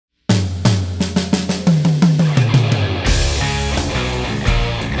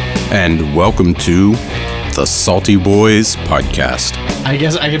and welcome to the Salty Boys Podcast. I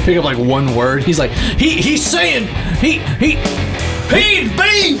guess I can pick up like one word. He's like, he's saying, Bean!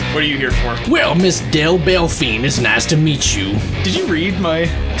 What are you here for? Well, Miss Del Belfine, it's nice to meet you. Did you read my...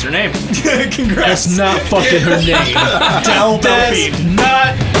 What's her name? Congrats. That's not fucking her name. Del Belfine.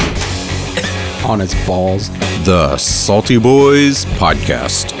 Not... On its balls. The Salty Boys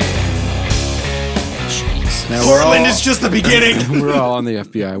Podcast. Now Portland is just the beginning. We're all on the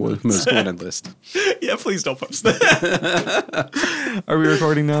FBI most wanted list. Yeah, please don't post that. Are we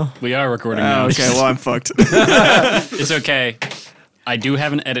recording now? We are recording now. Okay, well, I'm fucked. It's okay. I do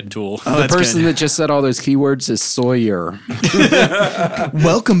have an edit tool. The person that just said all those keywords is Sawyer.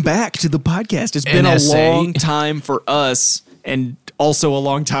 Welcome back to the podcast. It's been NSA. a long time for us and also a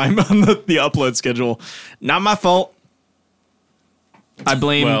long time on the upload schedule. Not my fault. I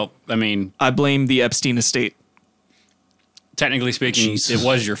blame the Epstein estate. Technically speaking, it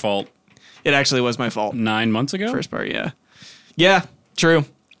was your fault. It actually was my fault. 9 months ago? First part, yeah. Yeah, true.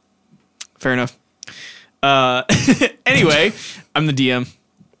 Fair enough. Anyway, I'm the DM.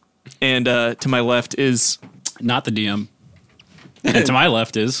 And to my left is... Not the DM. And to my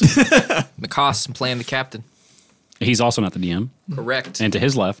left is... McCoss, I'm playing the captain. He's also not the DM. Correct. And to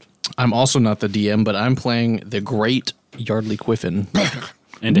his left... I'm also not the DM, but I'm playing the great Yardley Quiffin.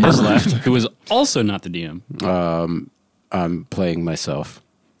 And to his left, who is also not the DM. I'm playing myself.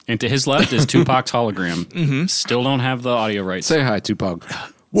 And to his left is Tupac's hologram. Mm-hmm. Still don't have the audio rights. Say hi, Tupac.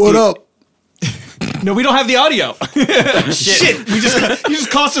 What up? No, we don't have the audio. Shit. You just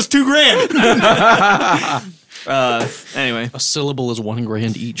cost us $2,000. Anyway, A syllable is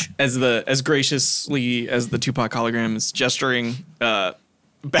 $1,000 each. as graciously as the Tupac hologram is gesturing back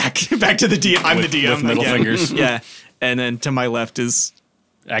to the DM. I'm the DM. with middle again. fingers. Yeah. And then to my left is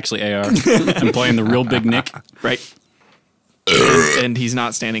Actually, AR. I'm playing the real Big Nick. right. And he's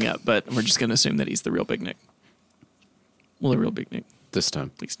not standing up, but we're just gonna assume that he's the real Big Nick. Well, the real Big Nick. This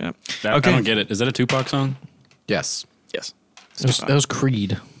time. Please stand up. I don't get it. Is that a Tupac song? Yes. Yes. That was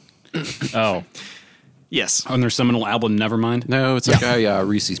Creed. Oh. Yes. On their seminal album, Nevermind? No, it's like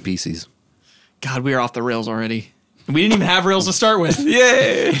Reese's Pieces. God, we are off the rails already. We didn't even have rails to start with.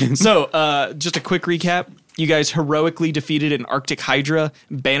 Yay! So, just a quick recap. You guys heroically defeated an Arctic Hydra,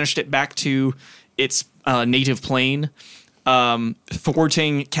 banished it back to its native plane,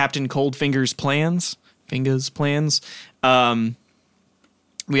 thwarting Captain Coldfinger's plans.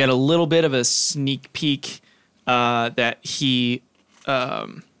 We had a little bit of a sneak peek that he...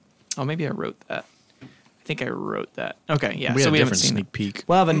 maybe I wrote that. I think I wrote that. Okay, yeah. We so had we a haven't different seen sneak it. peek.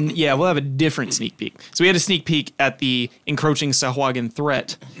 We'll have a different sneak peek. So we had a sneak peek at the encroaching Sahuagin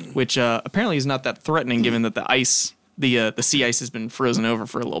threat, which apparently is not that threatening, given that the sea ice has been frozen over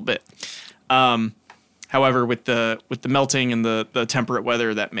for a little bit. However, with the melting and the temperate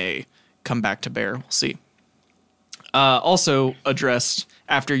weather, that may come back to bear. We'll see. Also addressed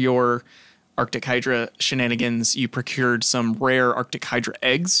after your Arctic Hydra shenanigans, you procured some rare Arctic Hydra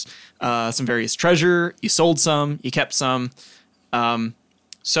eggs, some various treasure. You sold some, you kept some.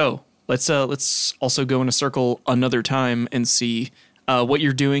 So let's also go in a circle another time and see what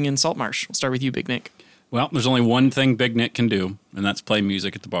you're doing in Saltmarsh. We'll start with you, Big Nick. Well, there's only one thing Big Nick can do, and that's play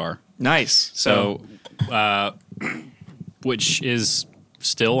music at the bar. Nice. So, which is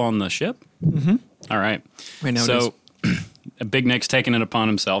still on the ship? Mm-hmm. All right. Right now So, Big Nick's taken it upon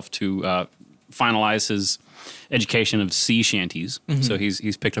himself to finalize his education of sea shanties. Mm-hmm. So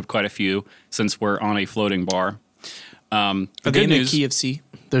he's picked up quite a few since we're on a floating bar. The Are they good in the news, key of C?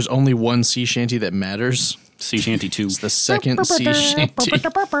 There's only one sea shanty that matters. sea shanty 2. It's the second sea shanty.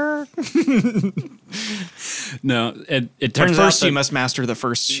 No, it But turns out first, that, you must master the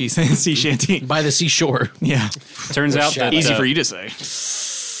first sea shanty. By the seashore. Yeah. turns out that Easy for you to say.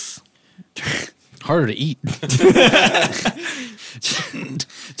 Harder to eat.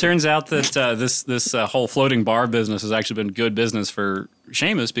 Turns out that this whole floating bar business has actually been good business for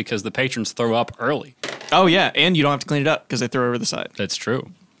Seamus because the patrons throw up early. Oh, yeah. And you don't have to clean it up because they throw it over the side. That's true.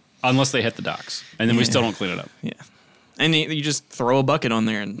 Unless they hit the docks. And then we still don't clean it up. Yeah. And you just throw a bucket on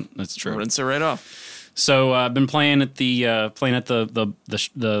there and That's true. rinse it right off. So I've been playing at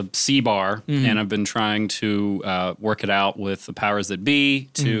the sea bar, and I've been trying to work it out with the powers that be,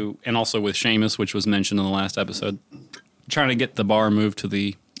 and also with Seamus, which was mentioned in the last episode, trying to get the bar moved to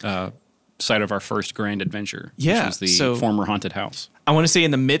the site of our first grand adventure, Yeah, which is the former haunted house. I want to say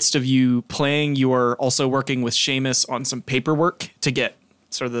in the midst of you playing, you are also working with Seamus on some paperwork to get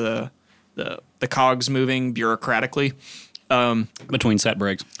sort of the cogs moving bureaucratically. Between set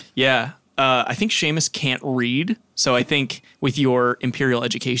breaks. Yeah. I think Seamus can't read, so I think with your imperial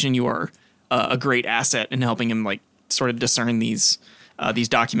education, you are a great asset in helping him like sort of discern these these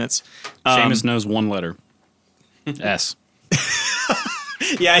documents. Seamus knows one letter. S.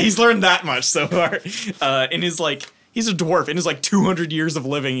 Yeah, he's learned that much so far. In his he's a dwarf. In his 200 years of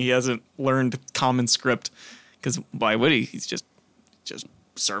living, he hasn't learned common script. Because why would he? He's just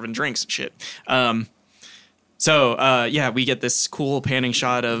serving drinks and shit. We get this cool panning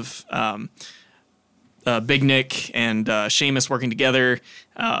shot of Big Nick and Seamus working together,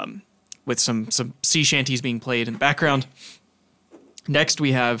 with some sea shanties being played in the background. Next,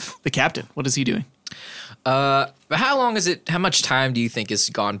 we have the captain. What is he doing? But how much time do you think has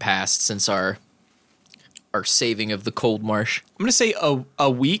gone past since our saving of the Cold Marsh? I'm going to say a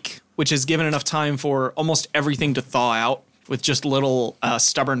week, which has given enough time for almost everything to thaw out with just little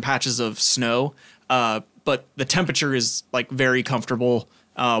stubborn patches of snow. But the temperature is very comfortable,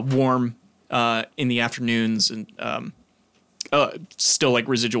 warm in the afternoons, and still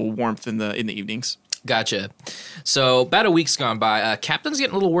residual warmth in the evenings. Gotcha. So about a week's gone by. Captain's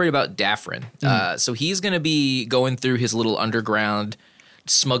getting a little worried about Daffrin. So he's going to be going through his little underground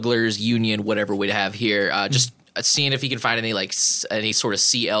smugglers union, whatever we'd have here, just seeing if he can find any any sort of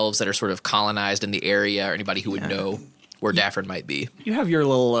sea elves that are sort of colonized in the area, or anybody who would know where Daffrin might be. You have your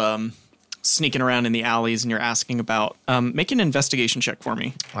little sneaking around in the alleys, and you're asking about. Make an investigation check for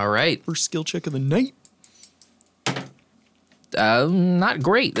me. All right. First skill check of the night. Not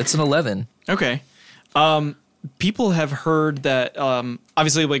great. That's an 11. Okay. People have heard that,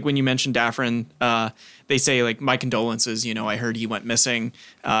 obviously, when you mentioned Daffrin, they say, my condolences, I heard he went missing,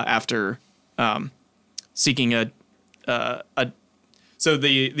 after, seeking so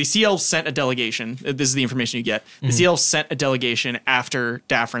the Sea Elves sent a delegation. This is the information you get. The Sea Elves sent a delegation after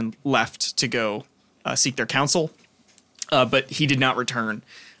Daffrin left to go, seek their counsel, but he did not return.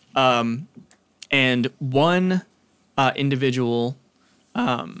 And one, individual,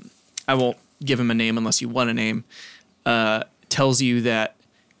 I won't give him a name unless you want a name, tells you that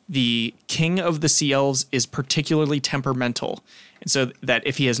the king of the Sea Elves is particularly temperamental. And so that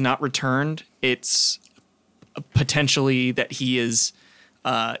if he has not returned, it's potentially that he is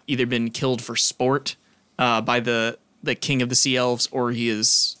either been killed for sport by the king of the Sea Elves, or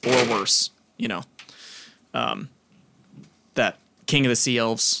worse, that king of the Sea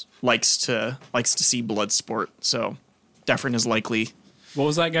Elves likes to see blood sport. So Daffrin is likely. What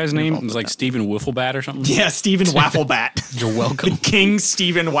was that guy's name? It was Stephen Wifflebat or something? Yeah, Stephen Wafflebat. You're welcome. King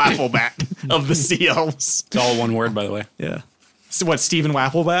Stephen Wafflebat of the Sea Elves. It's all one word, by the way. Yeah. So what, Stephen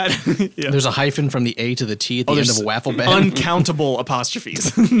Wafflebat? Yeah. There's a hyphen from the A to the T at the end of a waffle bed. Uncountable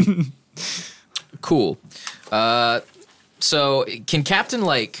apostrophes. Cool. So can Captain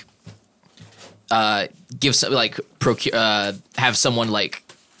give some have someone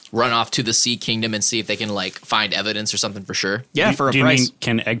run off to the Sea Kingdom and see if they can find evidence or something for sure? Yeah, for a do you price. mean,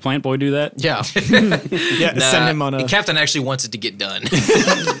 can Eggplant Boy do that? Yeah. Yeah, send him on a. Captain actually wants it to get done.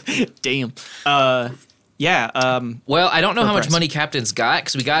 Damn. Yeah. Well, I don't know how much price. money Captain's got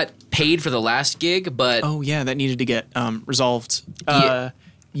because we got paid for the last gig, but Oh yeah, that needed to get resolved. Yeah.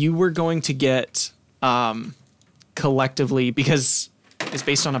 You were going to get collectively, because it's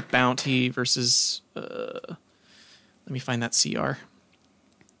based on a bounty versus. Let me find that CR.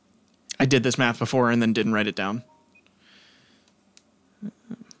 I did this math before and then didn't write it down.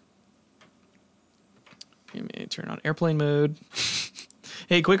 Let me turn on airplane mode.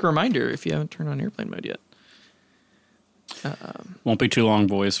 Hey, quick reminder if you haven't turned on airplane mode yet. Won't be too long,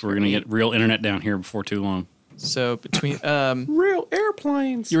 boys. We're going to get real internet down here before too long. So between Real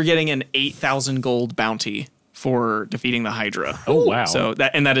airplanes. you were getting an 8,000 gold bounty for defeating the Hydra. Oh, wow. So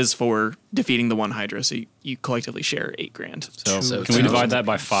that is for defeating the one Hydra. So you collectively share $8,000. So can we divide that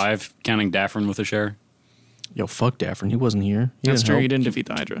by 5, counting Daffrin with a share? Yo, fuck Daffrin. He wasn't here. He That's didn't true. help. You didn't defeat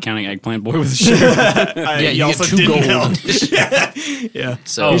the Hydra. Counting Eggplant Boy with a share? Yeah, you also get 2 didn't gold. help. Yeah.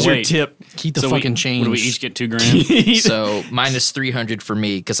 so Here's your wait. tip. Keep the So fucking change. Would we each get $2,000? so minus 300 for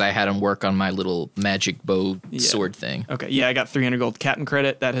me because I had him work on my little magic bow sword thing. Okay. Yeah, I got 300 gold captain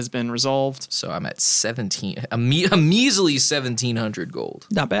credit. That has been resolved. So I'm at 17, a measly 1,700 gold.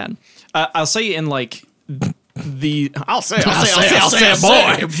 Not bad. I'll say in I'll say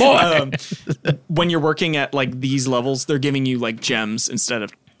boy. When you're working at these levels, they're giving you gems instead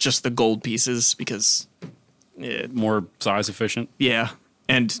of just the gold pieces because, More size efficient. yeah,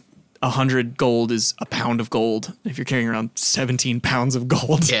 and 100 gold is a pound of gold. If you're carrying around 17 pounds of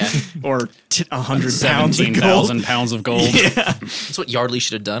gold, Yeah. or 100 pounds of gold, 17,000 pounds of gold. yeah, That's what Yardley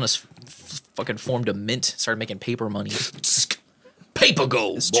should have done is fucking formed a mint, started making paper money. Paper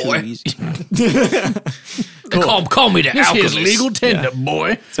gold, boy. Call me the alchemist. legal tender,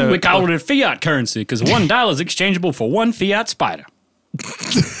 boy. We call it fiat currency because $1 is exchangeable for 1 fiat spider.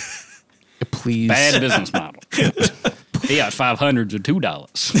 Please. Bad business model. He got 500 to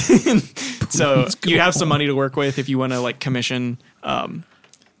 $2. So you have some money to work with if you want to like commission.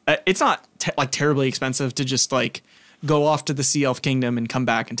 It's not like terribly expensive to just like go off to the Sea Elf Kingdom and come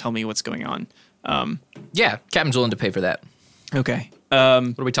back and tell me what's going on. Yeah, Captain's willing to pay for that. Okay.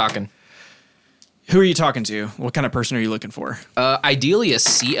 What are we talking? Who are you talking to? What kind of person are you looking for? Ideally a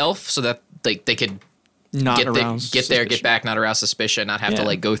sea elf so that they could Not get aroused there, get suspicion. back, not arouse suspicion, not have to Yeah.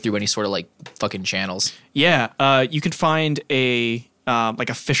 like go through any sort of like fucking channels. Yeah, you can find a like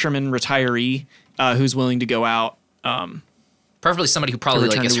a fisherman retiree who's willing to go out. Preferably somebody who probably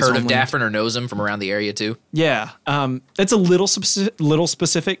like return has to his heard of homeland. Daffrin or knows him from around the area too. Yeah, that's a little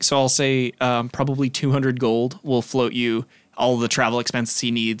specific. So I'll say probably 200 gold will float you all the travel expenses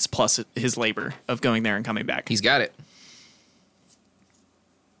he needs plus his labor of going there and coming back. He's got it.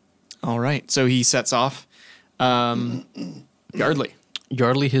 All right, so he sets off. Yardley.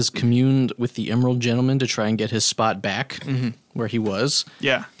 Yardley has communed with the Emerald Gentleman to try and get his spot back where he was.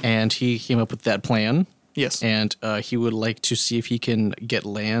 Yeah. And he came up with that plan. Yes. And he would like to see if he can get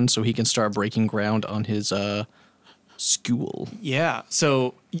land so he can start breaking ground on his school. Yeah.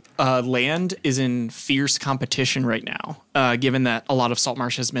 So land is in fierce competition right now, given that a lot of salt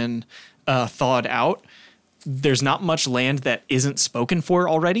marsh has been thawed out. There's not much land that isn't spoken for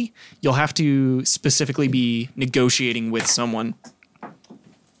already. You'll have to specifically be negotiating with someone.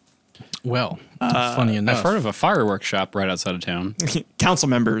 Well, funny enough. I've heard of a fireworks shop right outside of town. Council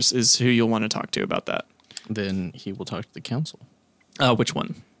members is who you'll want to talk to about that. Then he will talk to the council. Which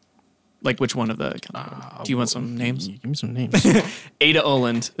one? Like which one of the? Do you want some names? Give me some names. Ada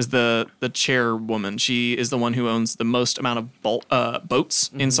Oland is the chairwoman. She is the one who owns the most amount of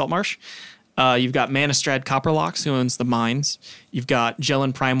boats in Saltmarsh. You've got Manistrad Copperlocks, who owns the mines. You've got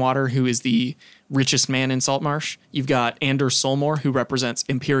Jellin Primewater, who is the richest man in Saltmarsh. You've got Anders Solmore, who represents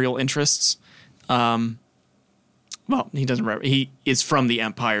imperial interests. Well, he doesn't. He is from the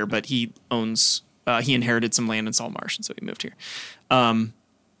Empire, but he owns. He inherited some land in Saltmarsh, and so he moved here.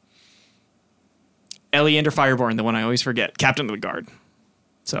 Eleander Fireborn, the one I always forget, captain of the guard.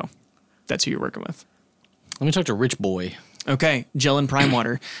 So that's who you're working with. Let me talk to Rich Boy. Okay, Jellin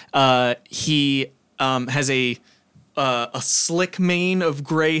Primewater. He has a slick mane of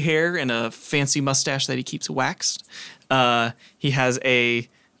gray hair and a fancy mustache that he keeps waxed. He has a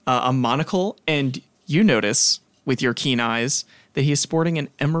monocle, and you notice with your keen eyes that he is sporting an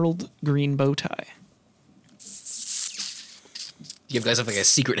emerald green bow tie. You guys have like a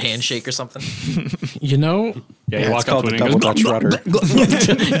secret handshake or something? You know, Yeah, you It's walk up called to the it and double goes, Dutch rudder.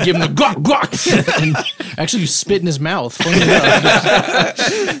 give him a guac guac. And actually, you spit in his mouth. Funny enough.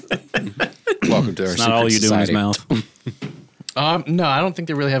 Welcome to our not all you do in his society. mouth. No, I don't think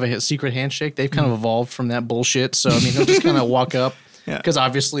they really have a secret handshake. They've kind of evolved from that bullshit. So, I mean, he'll just kind of walk up. Yeah. Because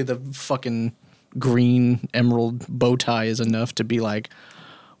obviously the fucking green emerald bow tie is enough to be like,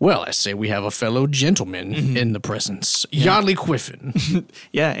 well, I say we have a fellow gentleman in the presence. Yardley Quiffin.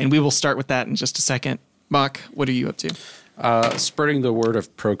 Yeah, and we will start with that in just a second. Bach, what are you up to? Spreading the word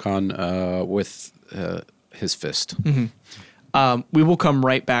of Procon with his fist. We will come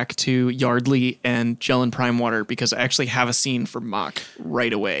right back to Yardley and Jellin Primewater because I actually have a scene for Mock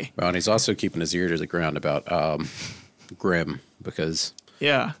right away. Well, and he's also keeping his ear to the ground about Grim because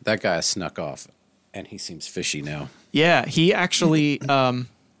Yeah. that guy snuck off and he seems fishy now. Yeah, he actually,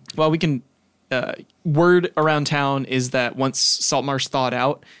 we can, word around town is that once Saltmarsh thawed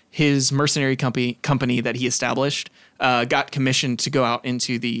out, his mercenary company that he established got commissioned to go out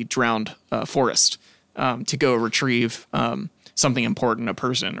into the drowned forest to go retrieve something important, a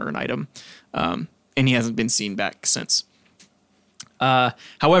person or an item. And he hasn't been seen back since.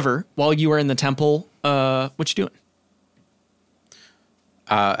 However, while you are in the temple, what you doing?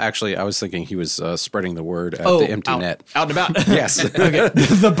 Actually, I was thinking he was spreading the word at the empty out, net. out and about. Yes. Okay.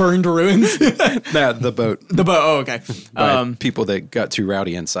 The burned ruins. Nah, the boat. The boat. Oh, okay. By people that got too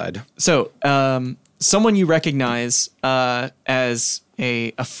rowdy inside. So, someone you recognize as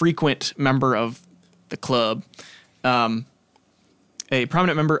a frequent member of the club, a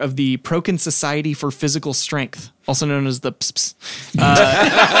prominent member of the Procan Society for Physical Strength, also known as the PSPS.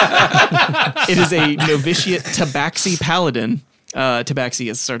 It is a novitiate Tabaxi paladin.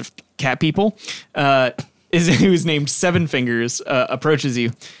 Tabaxi is sort of cat people. Who's named Seven Fingers, approaches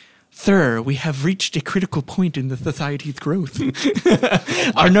you. Sir, we have reached a critical point in the society's growth.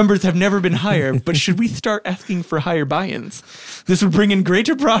 Our numbers have never been higher, but should we start asking for higher buy-ins? This would bring in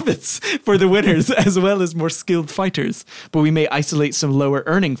greater profits for the winners as well as more skilled fighters, but we may isolate some lower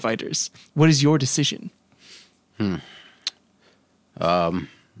earning fighters. What is your decision? As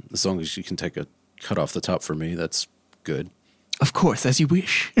long as you can take a cut off the top for me, that's good. Of course, as you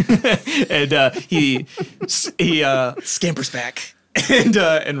wish. And he scampers back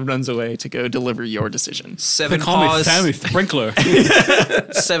and runs away to go deliver your decision. Seven Call me Paws. Sammy Sprinkler.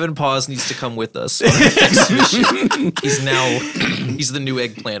 Seven Paws needs to come with us on our next mission. He's the new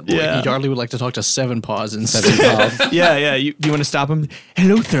eggplant boy. Yeah. Yardley would like to talk to Seven Paws and Seven Paw. Yeah. You want to stop him?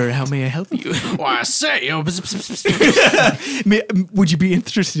 Hello, sir. How may I help you? Why, I say, Would you be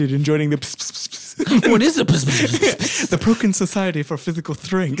interested in joining the what is the Prokin Society for Physical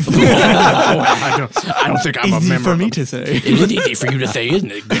Strength? I don't think I'm a Easy member. for me to say. It is easy for you to say,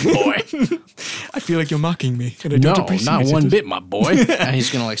 isn't it, good boy? I feel like you're mocking me. And I No, don't appreciate not it. one bit, my boy. And he's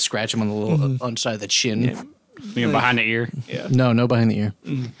gonna like scratch him on the little underside of the chin. Behind the ear. No behind the ear.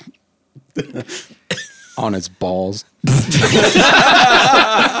 On its balls.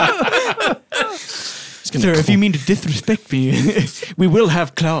 Sir, if you mean to disrespect me, we will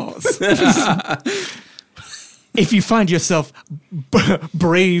have claws. If you find yourself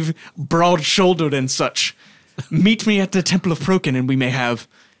brave, broad-shouldered and such, meet me at the Temple of Prokin and we may have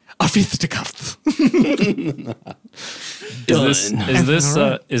a fisticuffs.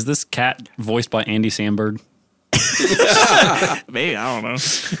 Is this cat voiced by Andy Samberg? Maybe, I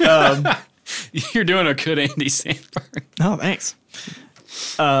don't know. You're doing a good Andy Samberg. Oh, thanks.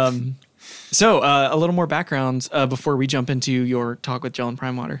 So, a little more background before we jump into your talk with Jellen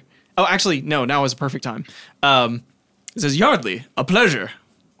Primewater. Oh, actually, no, now is a perfect time. It says, Yardley, a pleasure.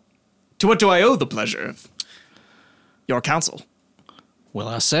 To what do I owe the pleasure of your counsel? Well,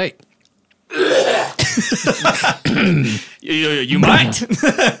 I say. You might.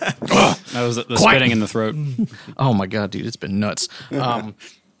 That was the spitting in the throat. Oh my god, dude, it's been nuts. I've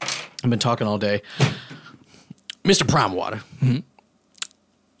been talking all day. Mr. Primewater,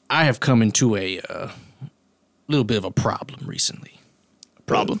 I have come into a little bit of a problem recently.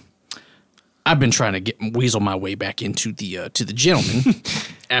 Problem. I've been trying to weasel my way back into the to the gentleman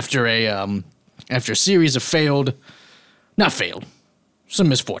after a series of some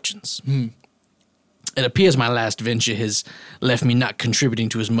misfortunes. It appears my last venture has left me not contributing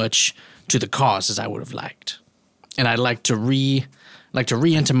to as much to the cause as I would have liked, and I'd like to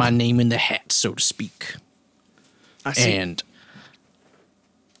re-enter my name in the hat, so to speak. I see. And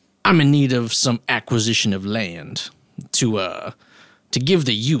I'm in need of some acquisition of land to give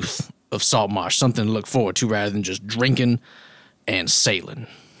the youth of Saltmarsh something to look forward to rather than just drinking and sailing.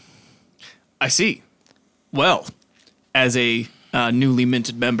 I see. Well, as a newly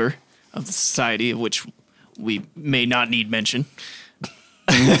minted member of the society, of which we may not need mention,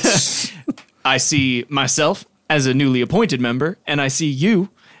 I see myself as a newly appointed member, and I see you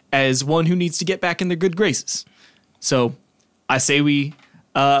as one who needs to get back in their good graces. So I say we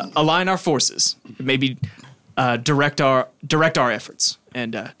align our forces, maybe direct our efforts.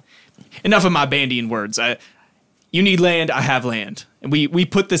 And enough of my bandying words. You need land, I have land. And we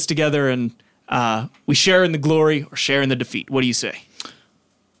put this together and we share in the glory or share in the defeat. What do you say?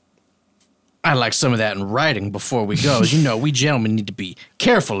 I'd like some of that in writing before we go. As you know, we gentlemen need to be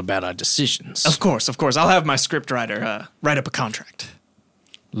careful about our decisions. Of course. I'll have my script writer write up a contract.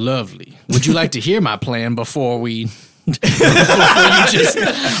 Lovely. Would you like to hear my plan before you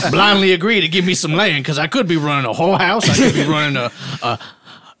just blindly agree to give me some land? Because I could be running a whole house. I could be running a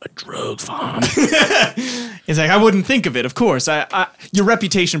drug farm. It's like, I wouldn't think of it, of course. Your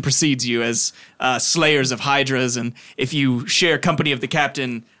reputation precedes you as slayers of hydras, and if you share company of the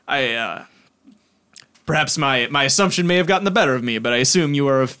captain, perhaps my assumption may have gotten the better of me, but I assume you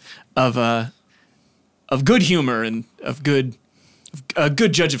are of good humor and a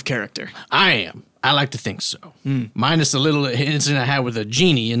good judge of character. I am. I like to think so. Minus a little incident I had with a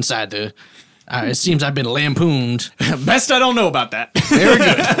genie inside the... it seems I've been lampooned. Best I don't know about that. Very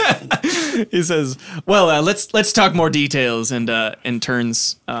good. He says, well, let's talk more details, and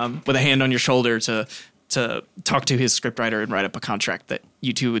turns with a hand on your shoulder to talk to his scriptwriter and write up a contract that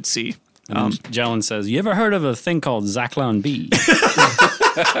you two would see. Jalen says, "You ever heard of a thing called Zachlon B?"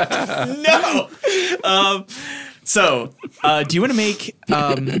 No. So, do you want to make,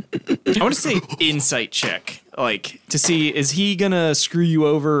 I want to say insight check, like to see, is he going to screw you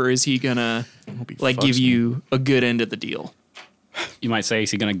over or is he going to like give you a good end of the deal? You might say,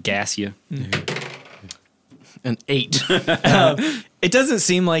 "Is he going to gas you?" An 8. It doesn't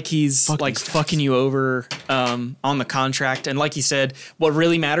seem like he's fucking you over on the contract. And like you said, what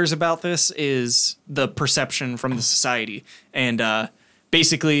really matters about this is the perception from the society. And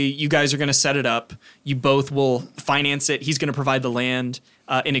basically, you guys are going to set it up. You both will finance it. He's going to provide the land.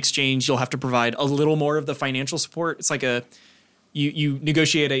 In exchange, you'll have to provide a little more of the financial support. It's like you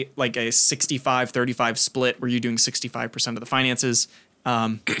negotiate a 65-35 split where you're doing 65% of the finances.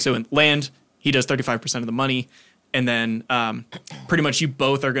 So in land, he does 35% of the money. and then pretty much you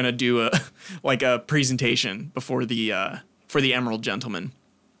both are gonna do a presentation before the for the Emerald Gentleman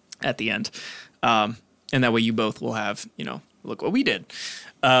at the end, and that way you both will have look what we did.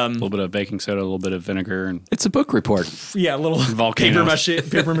 A little bit of baking soda, a little bit of vinegar, and It's a book report. Yeah, a little Volcanoes.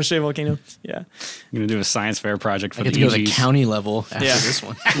 paper mache volcano. Yeah. I'm going to do a science fair project for I get the to go to the Easies. county level after Yeah. this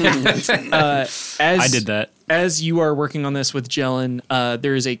one. I did that. As you are working on this with Jellin,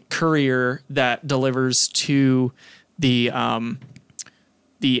 there is a courier that delivers to the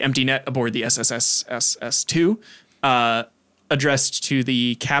empty net aboard the SSS-2, addressed to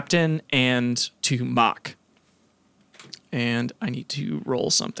the captain and to Mock. And I need to roll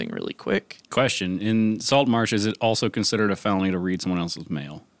something really quick. Question. In Salt Marsh, is it also considered a felony to read someone else's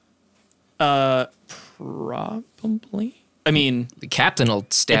mail? Probably. I mean, The captain will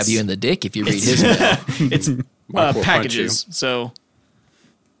stab It's- you in the dick if you read his mail. it's Mark will punch packages. So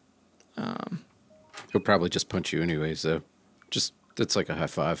He'll probably just punch you anyways, though. Just it's like a high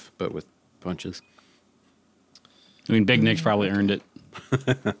five, but with punches. I mean, Big Nick's probably earned it.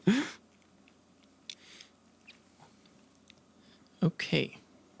 okay.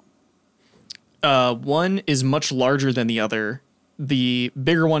 One is much larger than the other. The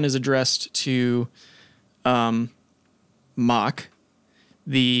bigger one is addressed to Mock.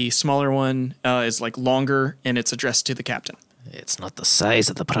 The smaller one is like longer, and it's addressed to the captain. It's not the size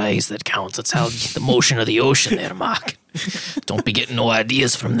of the prize that counts. It's how the motion of the ocean there, Mark. Don't be getting no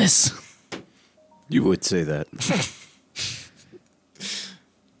ideas from this. You would say that.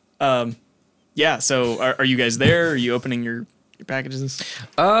 Yeah, so are you guys there? Are you opening your packages?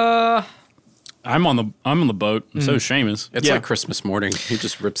 I'm on the boat, and so is Seamus. It's Yeah. like Christmas morning. He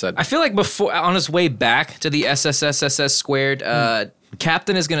just rips that. I feel like before on his way back to the SSSSS squared,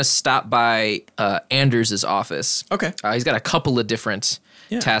 Captain is going to stop by Anders' office. Okay. He's got a couple of different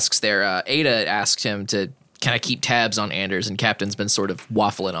tasks there. Ada asked him to kind of keep tabs on Anders, and Captain's been sort of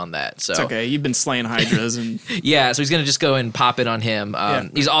waffling on that. So It's okay. You've been slaying hydras and yeah, so he's going to just go and pop it on him.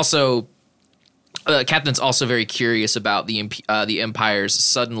 He's also Captain's also very curious about the Empire's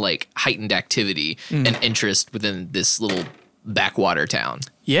sudden like heightened activity and interest within this little backwater town.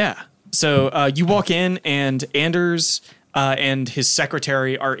 yeah. So you walk in, and Anders and his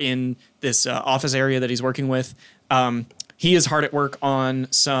secretary are in this office area that he's working with. He is hard at work on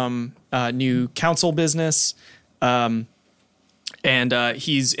some new council business. And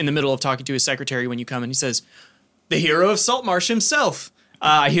he's in the middle of talking to his secretary when you come, and he says, "The hero of Saltmarsh himself.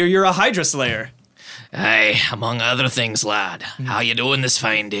 I hear you're a Hydra Slayer." Hey, among other things, lad, how you doing this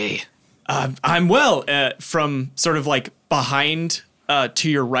fine day? I'm well. From sort of like behind to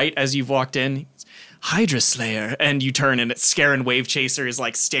your right as you've walked in, Hydra Slayer, and you turn, and it's Scarin Wave Chaser is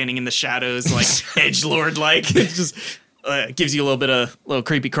like standing in the shadows, like edgelord, like it just gives you a little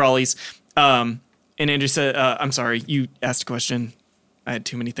creepy crawlies. And Andrew said, "I'm sorry, you asked a question. I had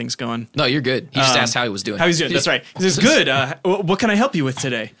too many things going." No, you're good. He just asked how he was doing. How he's doing? That's right. He says, "Good. What can I help you with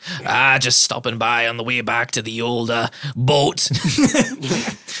today?" Just stopping by on the way back to the old boat.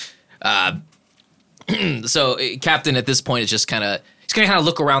 So Captain at this point is just he's gonna kind of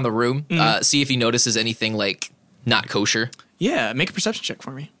look around the room, see if he notices anything like not kosher. Yeah, make a perception check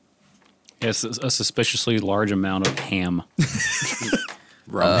for me. It's a suspiciously large amount of ham.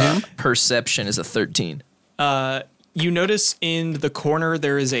 Perception is a 13. You notice in the corner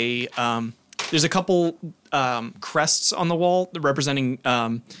there's a couple crests on the wall representing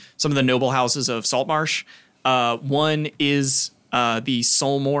some of the noble houses of Saltmarsh. One is the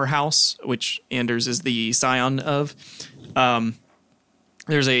Solmore house, which Anders is the scion of.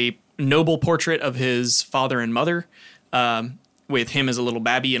 There's a noble portrait of his father and mother, with him as a little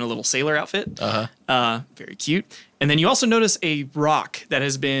babby in a little sailor outfit. Very cute. And then you also notice a rock that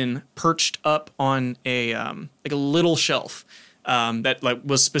has been perched up on a like a little shelf that like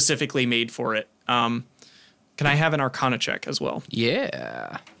was specifically made for it. Can I have an Arcana check as well?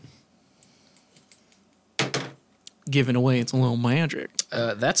 Yeah. Giving away its a little magic.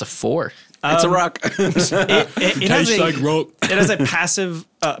 That's a 4. It's a rock. It has a passive.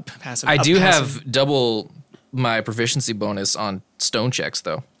 I do have double my proficiency bonus on stone checks,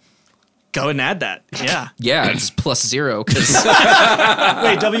 though. Go ahead and add that. Yeah. Yeah, it's +0 because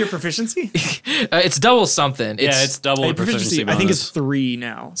Wait, double your proficiency? it's double something. It's double the proficiency bonus. I think it's 3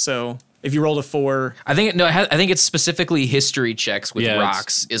 now. So if you rolled a 4, I think I think it's specifically history checks with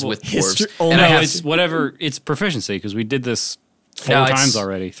rocks is with dwarves. Oh, And no, I have It's whatever. It's proficiency because we did this 3 or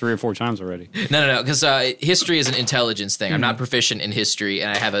 4 times already. no, because history is an intelligence thing. I'm not proficient in history,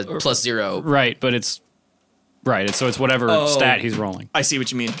 and I have a +0. Right, but it's right. So it's whatever stat he's rolling. I see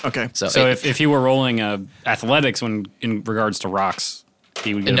what you mean. Okay. So So if he were rolling athletics when in regards to rocks,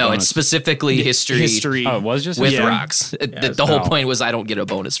 he would get a No, bonus. it's specifically history. Oh, it was just with history? rocks. The whole Oh. point was I don't get a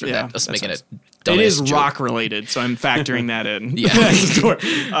bonus for Yeah, that. Just that making sounds- it. It is dumbass joke. rock related, so I'm factoring that in. Yeah.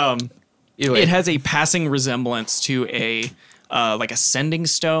 Either way. It has a passing resemblance to a like a sending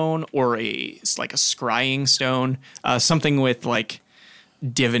stone or like a scrying stone, something with like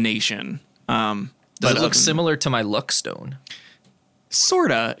divination. Does but it look similar to my luck stone?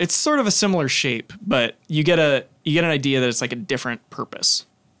 Sorta. It's sort of a similar shape, but you get an idea that it's like a different purpose.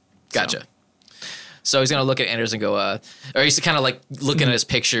 Gotcha. So he's gonna look at Anders and go, or he's kind of like looking at his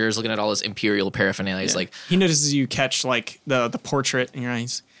pictures, looking at all his imperial paraphernalia. He's like, He notices you catch like the portrait in your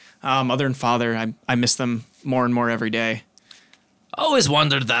eyes. Mother and father, I miss them more and more every day. always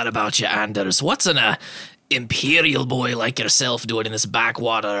wondered that about you, Anders. What's an imperial boy like yourself doing in this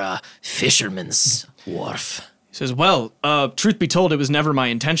backwater fisherman's wharf? He says, "Well, truth be told, it was never my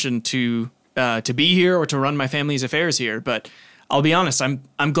intention to be here or to run my family's affairs here. But I'll be honest, I'm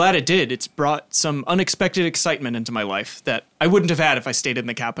glad it did. It's brought some unexpected excitement into my life that I wouldn't have had if I stayed in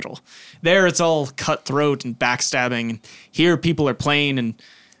the capital. There, it's all cutthroat and backstabbing. And here, people are plain and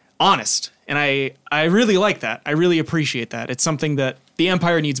honest. And I really like that. I really appreciate that. It's something that the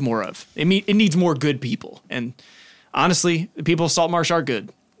Empire needs more of. It needs more good people. And honestly, the people of Saltmarsh are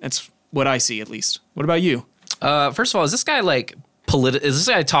good. That's what I see, at least. What about you?" First of all, is this guy like is this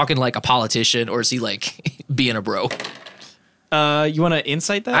guy talking like a politician, or is he like being a bro? You want to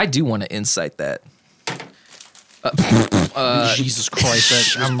insight that? I do want to insight that. Jesus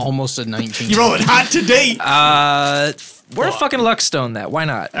Christ, I'm almost at 19. You rolling hot today. We're a fucking luckstone that. Why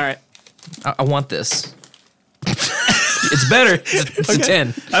not? All right. I want this. It's better. It's a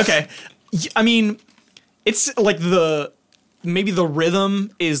 10. Okay. I mean, it's like maybe the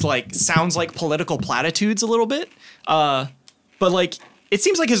rhythm is like sounds like political platitudes a little bit. But like it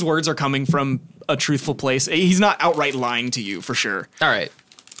seems like his words are coming from a truthful place. He's not outright lying to you for sure. All right.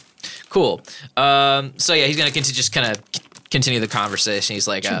 Cool. So yeah, he's gonna continue the conversation. He's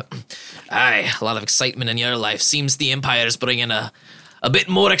like, aye, a lot of excitement in your life. Seems the Empire's bringing a bit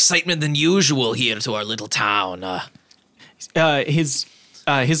more excitement than usual here to our little town. His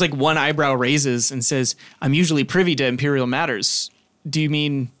like one eyebrow raises and says, "I'm usually privy to Imperial matters. Do you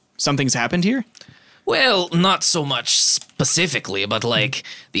mean something's happened here?" Well, not so much specifically, but like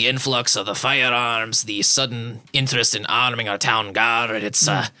the influx of the firearms, the sudden interest in arming our town guard. It's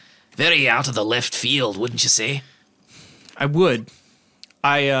very out of the left field, wouldn't you say? I would.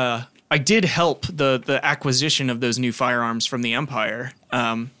 I did help the acquisition of those new firearms from the Empire.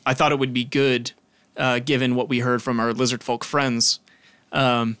 I thought it would be good, given what we heard from our lizard folk friends.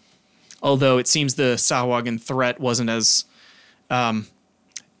 Although it seems the Sahuagin threat wasn't as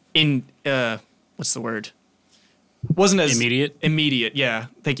what's the word? Wasn't as Immediate? Immediate, yeah.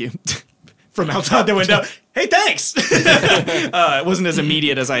 Thank you. From outside the window. Hey, thanks. It wasn't as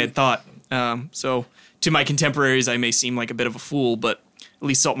immediate as I had thought. So to my contemporaries, I may seem like a bit of a fool, but at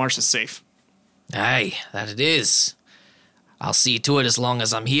least Saltmarsh is safe. Aye, that it is. I'll see to it as long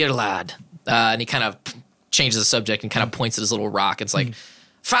as I'm here, lad. And he kind of changes the subject and kind of points at his little rock. It's like,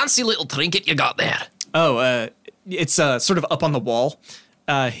 fancy little trinket you got there. Oh, it's sort of up on the wall.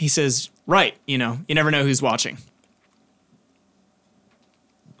 He says, right, you never know who's watching.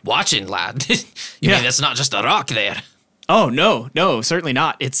 Watching, lad. You Yeah. mean it's not just a rock there? Oh, no, certainly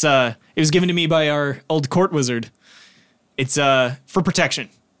not. It was given to me by our old court wizard. It's for protection.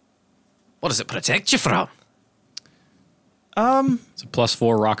 What does it protect you from? It's a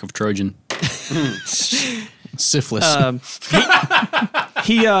 +4 Rock of Trojan. Syphilis.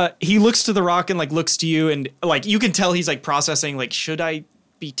 He looks to the rock and like looks to you, and like you can tell he's like processing, like, should I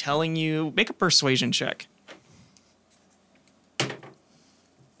be telling you? Make a persuasion check.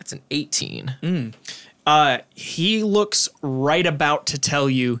 That's an 18. He looks right about to tell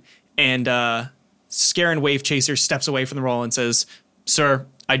you, and Scarin Wave Chaser steps away from the roll and says, "Sir,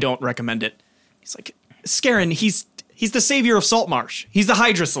 I don't recommend it." He's like, "Scarin, he's the savior of Saltmarsh. He's the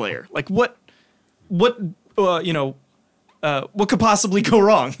Hydra Slayer. Like, what could possibly go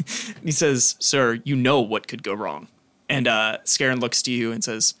wrong?" And he says, "Sir, you know what could go wrong." And Scarin looks to you and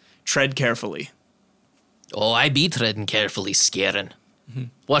says, "Tread carefully." Oh, I be treading carefully, scaring.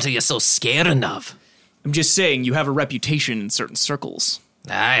 What are you so scaring of? I'm just saying, you have a reputation in certain circles,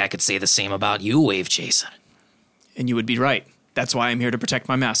 Aye, I could say the same about you, Wave Chaser. and you would be right. That's why I'm here to protect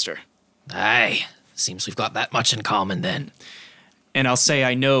my master. Aye, seems we've got that much in common then. And I'll say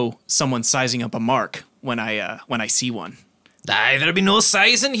I know someone's sizing up a mark when I see one. Aye, there'll be no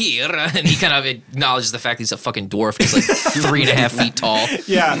size in here. And he kind of acknowledges the fact that he's a fucking dwarf. He's like 3.5 feet tall.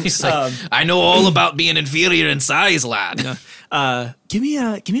 Yeah, He's like, I know all about being inferior in size, lad. give me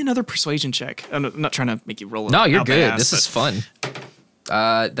another persuasion check. I'm not trying to make you roll. No, you're out the good. ass, This is but fun.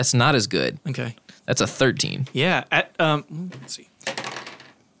 That's not as good. Okay. That's a 13. Yeah. Let's see.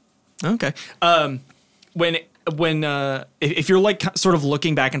 Okay. If you're like sort of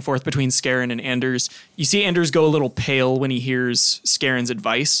looking back and forth between Scarin and Anders, you see Anders go a little pale when he hears Scarin's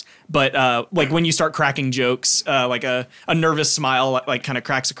advice. But like when you start cracking jokes, like a nervous smile like kind of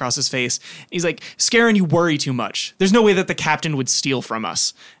cracks across his face. He's like, Scarin, you worry too much. There's no way that the captain would steal from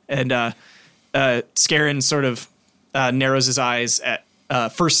us. And Scarin sort of narrows his eyes at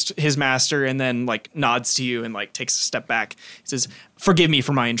first his master and then like nods to you and like takes a step back. He says, "Forgive me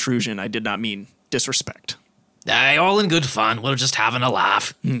for my intrusion. I did not mean disrespect." Aye, all in good fun. We're just having a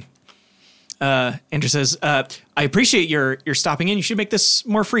laugh. Andrew says, "I appreciate your stopping in. You should make this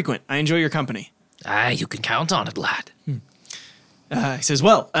more frequent. I enjoy your company." Aye, you can count on it, lad. He says,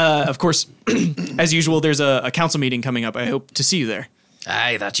 "Well, of course, as usual, there's a council meeting coming up. I hope to see you there.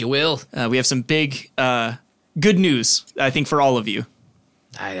 Aye, that you will. We have some big, good news, I think, for all of you.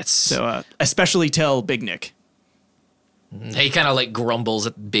 Aye, that's So especially tell Big Nick." He kind of like grumbles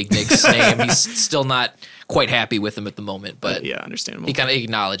at Big Nick's name. He's still not quite happy with him at the moment, but Yeah, understandable. he kind of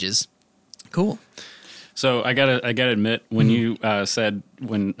acknowledges. Cool. So I gotta admit, when you said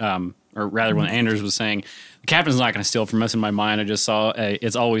when Anders was saying the captain's not gonna steal from us, in my mind I just saw a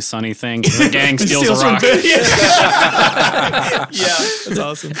 "It's Always Sunny" thing. The gang steals a rock. Yeah, that's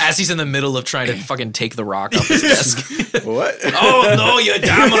awesome. As he's in the middle of trying to fucking take the rock off his desk. What? Oh, no, you're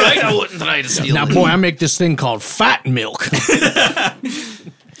damn right I wouldn't try to steal Now, it. boy, I make this thing called fat milk.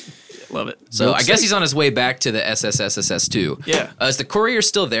 Love it. So I guess he's on his way back to the SSSSS too. Yeah. Is the courier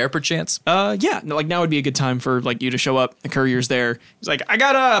still there, perchance? Yeah, no, like now would be a good time for like you to show up. The courier's there. He's like, "I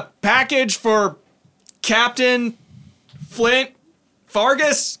got a package for Captain Flint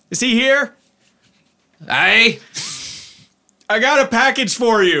Fargus. Is he here? Aye. I got a package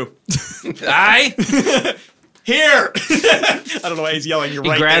for you. Aye. Here." I don't know why he's yelling. You're He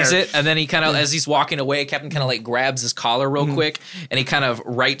right grabs there. it, and then he kind of, as he's walking away, Captain kind of like grabs his collar real quick, and he kind of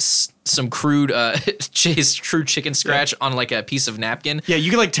writes some crude, his crude chicken scratch on like a piece of napkin. Yeah, you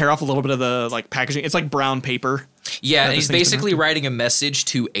can like tear off a little bit of the like packaging. It's like brown paper. Yeah, and this he's thing's basically writing a message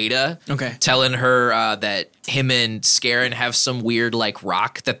to Ada. Okay. Telling her that him and Scarin have some weird like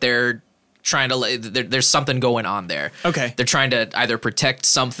rock that they're trying to there's something going on there. Okay. They're trying to either protect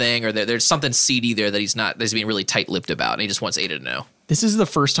something or there's something seedy there that he's being really tight-lipped about, and he just wants Ada to know. This is the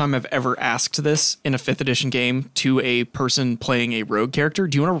first time I've ever asked this in a 5th edition game to a person playing a rogue character.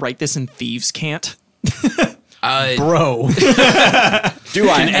 Do you want to write this in Thieves' Cant? Bro. Do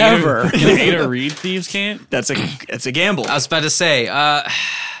I ever? Can Ada read Thieves Can't? That's a gamble. I was about to say,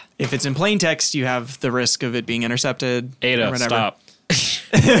 If it's in plain text, you have the risk of it being intercepted. or Ada, whatever. stop.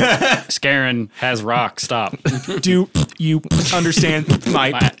 Scarin has rock. Stop. Do you understand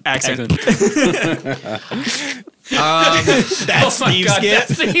my accent? That's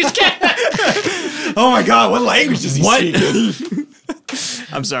Thieves' Cant. Oh my god, what language does he speak?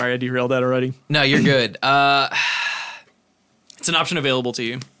 I'm sorry, I derailed that already. no, you're good. It's an option available to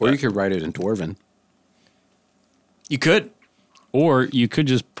you. Or you could write it in Dwarven. You could, Or you could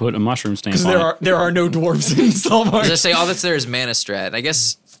just put a mushroom stamp because on it. there are no dwarves in Salmar. As I say, all that's there is Mana Strat. I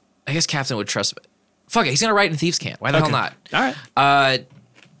guess Captain would trust. Fuck it, he's gonna write in Thieves' Cant. Why the hell not? All right.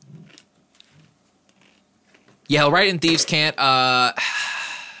 Yeah, he'll write in Thieves' Cant.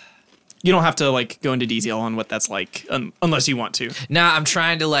 You don't have to like go into detail on what that's like unless you want to. Nah, I'm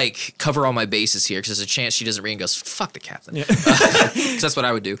trying to like cover all my bases here because there's a chance she doesn't read and goes, "Fuck the captain." Yeah. 'Cause that's what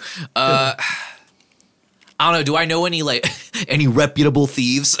I would do. I don't know. Do I know any like any reputable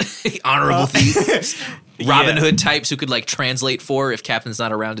thieves, honorable thieves, Robin Hood types who could like translate for if Captain's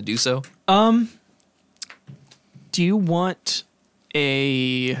not around to do so? Do you want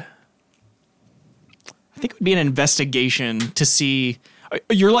a? I think it would be an investigation to see. Are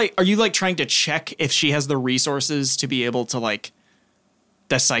you like trying to check if she has the resources to be able to like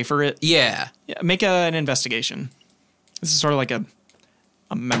decipher it? Yeah. Yeah, make an investigation. This is sort of like a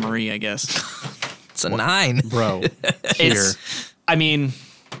memory, I guess. It's a 9. Bro. I mean,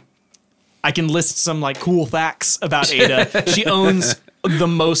 I can list some like cool facts about Ada. She owns the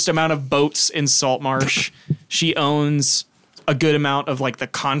most amount of boats in Saltmarsh. She owns a good amount of like the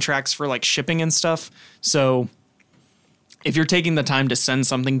contracts for like shipping and stuff. So if you're taking the time to send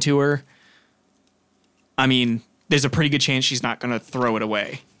something to her, I mean, there's a pretty good chance she's not going to throw it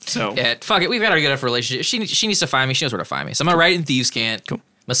away. So Yeah, fuck it. We've got a good enough relationship. She needs to find me. She knows where to find me. So I'm gonna write in Thieves' Cant. Cool. I'm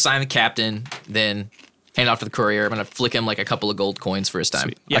gonna sign the captain, then hand it off to the courier. I'm gonna flick him like a couple of gold coins for his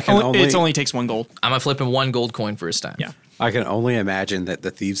time. yeah, I can it only takes 1 gold. I'm gonna flip him 1 gold coin for his time. Yeah. I can only imagine that the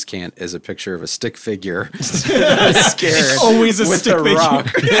thieves' cant is a picture of a stick figure scared always a with stick a figure. rock.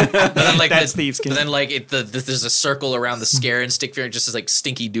 But then, like, That's thieves' But cant. then, like, there's a circle around the scare and stick figure, just as like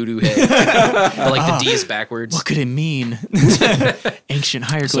stinky doo doo head. But like the D is backwards. What could it mean? Ancient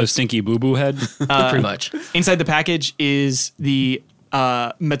So hieroglyphs. stinky boo boo head. Pretty much. Inside the package is the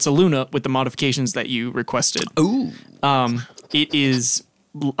Mezzaluna with the modifications that you requested. Ooh. It is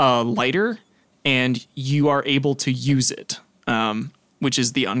lighter, and you are able to use it, which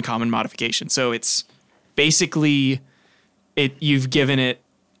is the uncommon modification. So it's basically you've given it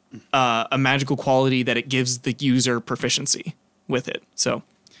a magical quality that it gives the user proficiency with it. So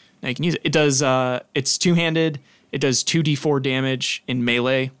now you can use it. It does. It's two-handed. It does 2d4 damage in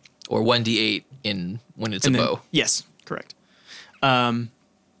melee. Or 1d8 when it's And a then- bow. Yes, correct.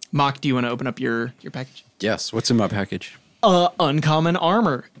 Mock, do you want to open up your package? Yes. What's in my package? Uncommon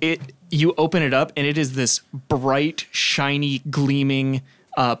armor. You open it up and it is this bright, shiny, gleaming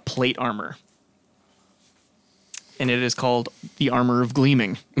plate armor. And it is called the Armor of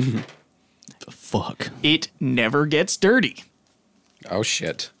Gleaming. The fuck. It never gets dirty. Oh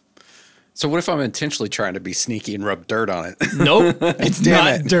shit. So what if I'm intentionally trying to be sneaky and rub dirt on it? Nope, it's Damn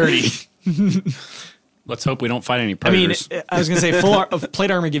not it. dirty. Let's hope we don't fight any I mean, predators. I was gonna say plate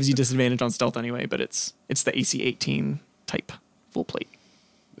armor gives you disadvantage on stealth anyway, but it's the AC 18 type full plate.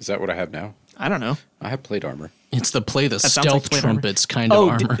 Is that what I have now? I don't know. I have plate armor. It's the play the sounds like stealth plate armor. trumpets kind of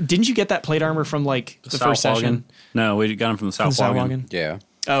armor. Didn't you get that plate armor from like the first South session? Wagon? No, we got them from the From South the Wagon. Yeah.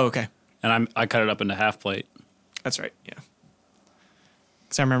 Oh, okay. And I cut it up into half plate. That's right. Yeah.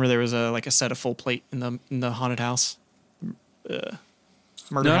 Because I remember there was a set of full plate in the haunted house. Murder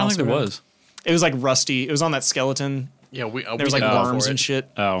No, I don't house. think there or whatever. was. It was like rusty. It was on that skeleton. Yeah, There was like worms and shit.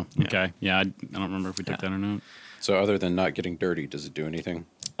 Oh, okay. Yeah, I don't remember if we took that or not. So other than not getting dirty, does it do anything?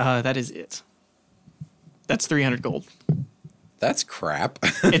 That is it. That's 300 gold. That's crap.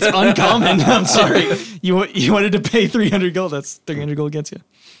 It's uncommon. I'm sorry. You wanted to pay 300 gold. That's 300 gold gets you.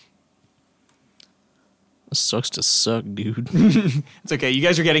 Sucks to suck, dude. It's okay. You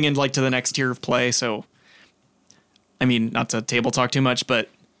guys are getting into like to the next tier of play, so I mean, not to table talk too much, but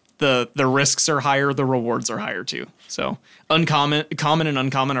the risks are higher, the rewards are higher too. So common and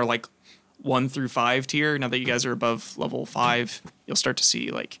uncommon are like 1 through 5 tier. Now that you guys are above level 5, you'll start to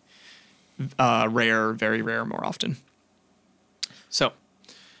see like rare, very rare more often. So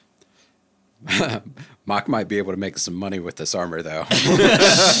Mock might be able to make some money with this armor, though.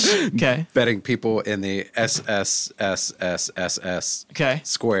 okay, Betting people in the SSSSSS okay.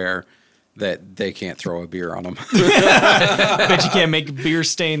 square that they can't throw a beer on them. Bet you can't make beer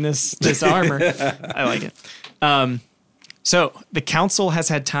stain this armor. I like it. So the council has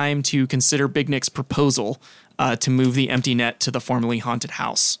had time to consider Big Nick's proposal to move the empty net to the formerly haunted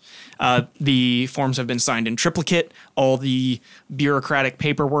house. The forms have been signed in triplicate. All the bureaucratic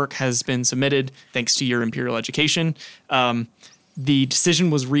paperwork has been submitted thanks to your imperial education. The decision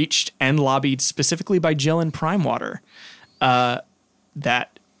was reached and lobbied specifically by Jill and Primewater that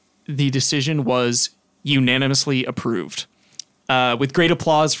the decision was unanimously approved. With great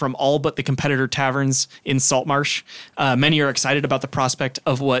applause from all but the competitor taverns in Saltmarsh, many are excited about the prospect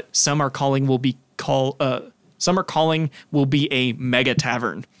of what some are calling will be a mega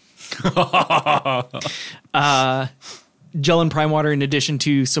tavern. Jill and Primewater, in addition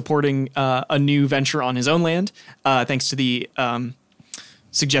to supporting a new venture on his own land, thanks to the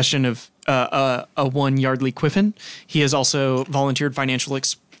suggestion of a one Yardley Quiffin, he has also volunteered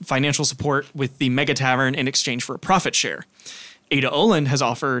financial support with the mega tavern in exchange for a profit share. Ada Oland has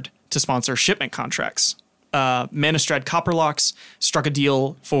offered to sponsor shipment contracts. Manistrad Copperlocks struck a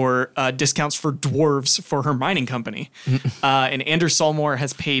deal for discounts for dwarves for her mining company. And Anders Solmore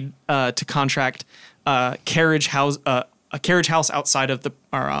has paid to contract a carriage house outside of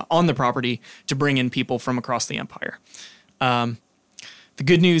on the property to bring in people from across the empire. The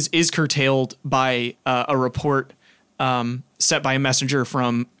good news is curtailed by a report set by a messenger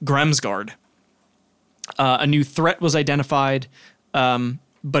from Gremsgard. A new threat was identified,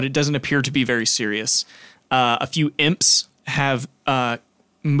 but it doesn't appear to be very serious. A few imps have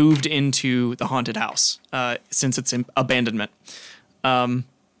moved into the haunted house since its abandonment.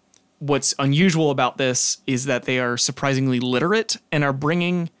 What's unusual about this is that they are surprisingly literate and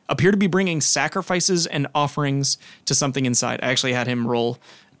appear to be bringing sacrifices and offerings to something inside. I actually had him roll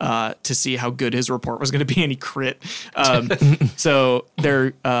to see how good his report was going to be, and he crit. So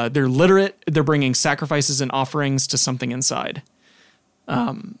they're literate. They're bringing sacrifices and offerings to something inside.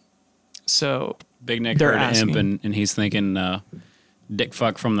 So Big Nick they're heard asking. imp, and he's thinking dick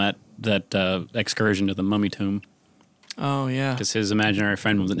fuck from that excursion to the mummy tomb, oh yeah, because his imaginary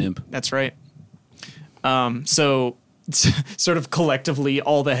friend was an imp. that's right. So sort of collectively,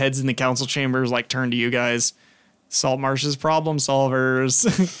 all the heads in the council chambers like turn to you guys. Saltmarsh's problem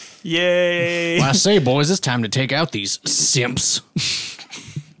solvers. Yay. Well, I say, boys, it's time to take out these simps.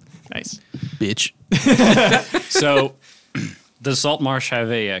 Nice. Bitch. So, does Saltmarsh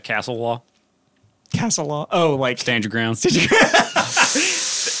have a castle law? Castle law. Oh, like Stand your ground.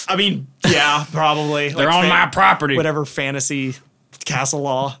 I mean, yeah, probably. They're Like on my property. Whatever fantasy castle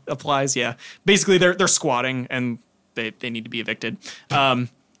law applies, yeah. Basically, they're squatting and they need to be evicted.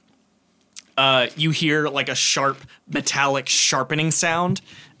 You hear like a sharp metallic sharpening sound.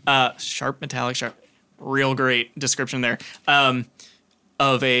 Sharp metallic sharp. Real great description there.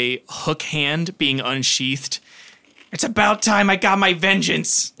 Of a hook hand being unsheathed. It's about time I got my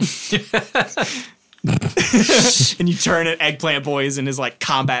vengeance. And you turn at Eggplant Boys in his like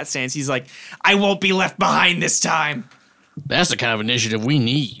combat stance. He's like, I won't be left behind this time. That's the kind of initiative we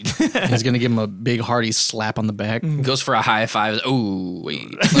need. He's going to give him a big hearty slap on the back. Goes for a high five. Oh, wait.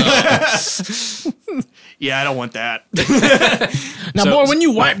 Yeah, I don't want that. Now, boy, when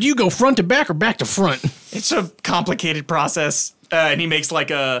you wipe, do you go front to back or back to front? It's a complicated process. And he makes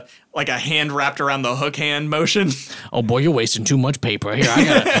like a hand wrapped around the hook hand motion. Oh, boy, you're wasting too much paper.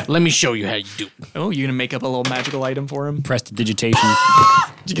 Here, let me show you how you do it. Oh, you're going to make up a little magical item for him? Prestidigitation.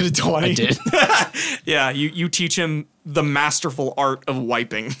 Did you get a 20? I did. Yeah, you teach him the masterful art of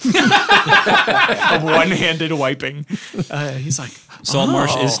wiping. Of one-handed wiping. He's like,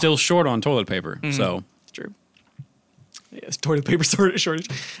 Saltmarsh is still short on toilet paper, so true. Yes, toilet paper shortage.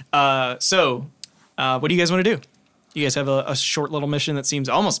 So, what do you guys want to do? You guys have a short little mission that seems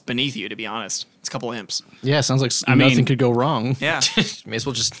almost beneath you, to be honest. It's a couple of imps. Yeah, sounds like I nothing mean- could go wrong. Yeah. May as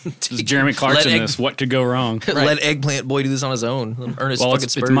well just It's Jeremy Clarkson. This what could go wrong? let Eggplant Boy do this on his own. Let him earn his Well, fucking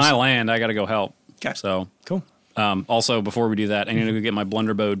it's spurs. my land. I got to go help. 'Kay. So Cool. also, before we do that, I need to go get my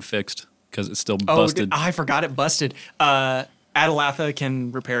blunderbode fixed because it's still Oh, busted. I forgot it busted. Adelatha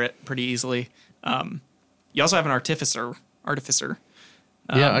can repair it pretty easily. You also have an artificer.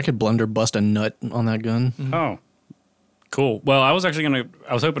 Yeah, I could blunder bust a nut on that gun. Oh, cool. Well, I was hoping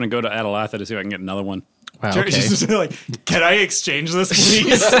to go to Adelatha to see if I can get another one. Wow, Sure, okay. she's just like, can I exchange this,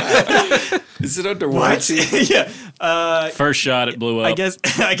 please? Is it under What? warranty? Yeah. First shot, it blew up. I guess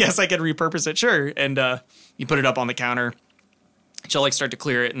I could repurpose it. Sure. And you put it up on the counter. She'll like start to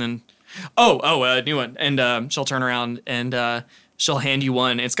clear it, and then a new one. And she'll turn around and she'll hand you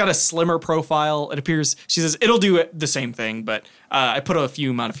one. It's got a slimmer profile. It appears. She says it'll do the same thing, but I put a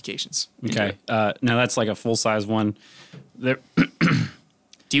few modifications. into Okay. it. Now that's like a full size one. There,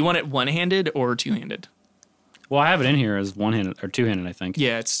 Do you want it one-handed or two-handed? well, I have it in here as one handed or two handed. I think.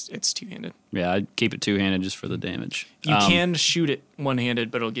 Yeah, it's two-handed. Yeah, I'd keep it two handed just for the damage. You can shoot it one-handed,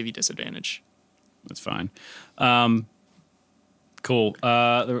 but it'll give you disadvantage. That's fine. Cool.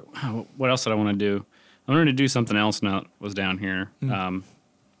 What else did I want to do? I wanted to do something else now that was down here.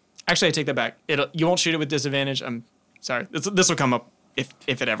 Actually, I take that back. You won't shoot it with disadvantage. I'm sorry. This will come up if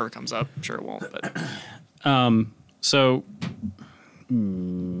it ever comes up. I'm sure it won't. But So,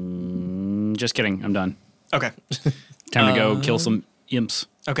 just kidding. I'm done. okay, Time to go kill some imps.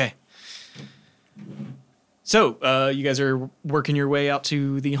 okay. So you guys are working your way out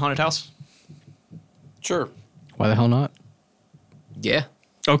to the haunted house. Sure. Why the hell not? Yeah.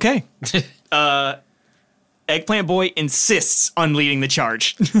 Okay. Eggplant Boy insists on leading the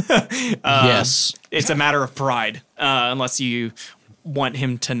charge. Yes. It's a matter of pride, unless you want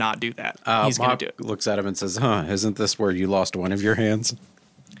him to not do that. He's going Mock to do it. looks at him and says, isn't this where you lost one of your hands?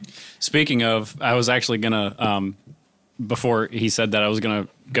 Speaking of, I was actually gonna before he said that, I was gonna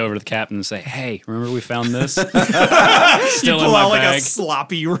go over to the captain and say, "Hey, remember we found this? Still You in pull my out like bag. a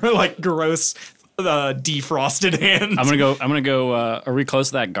sloppy, like gross, defrosted hand. I'm gonna go. Are we close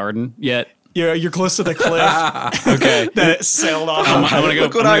to that garden yet? You're close to the cliff Okay. that it sailed off. I'm gonna go.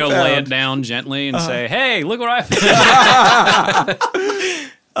 Look what I'm I gonna go lay found. it down gently and say, "Hey, look what I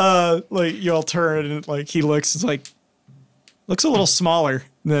found." Like you all turn and like he looks a little smaller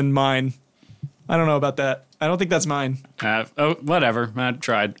than mine. I don't know about that. I don't think that's mine. Whatever. I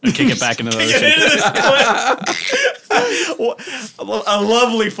tried. I kick it back into the ocean. A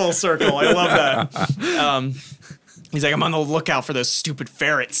lovely full circle. I love that. He's like, I'm on the lookout for those stupid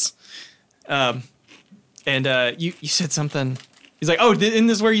ferrets. And you said something. He's like, oh, isn't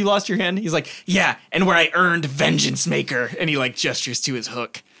this where you lost your hand? He's like, yeah, and where I earned Vengeance Maker. And he like gestures to his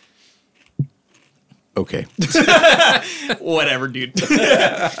hook. Okay. Whatever, dude.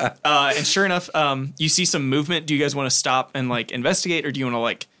 And sure enough, you see some movement. Do you guys want to stop and like investigate, or do you want to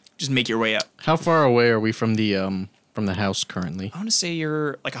like just make your way up? How far away are we from the house currently? I want to say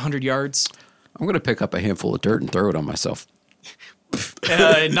you're like 100 yards. I'm going to pick up a handful of dirt and throw it on myself.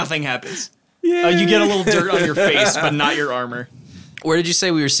 Nothing happens. You get a little dirt on your face, but not your armor. Where did you say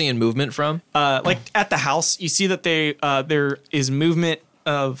we were seeing movement from? Like at the house, you see that there is movement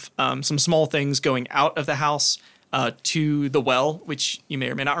of some small things going out of the house to the well, which you may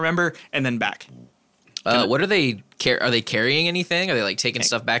or may not remember, and then back. What are they? Are they carrying anything? Are they like taking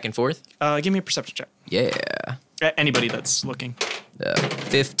stuff back and forth? Give me a perception check. Yeah. Anybody that's looking.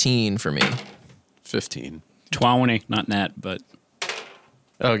 15 for me. 15. 20, not net, but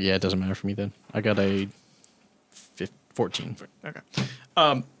Oh yeah, it doesn't matter for me then. I got a 14.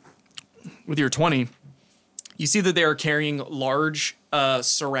 Okay. With your 20, you see that they are carrying large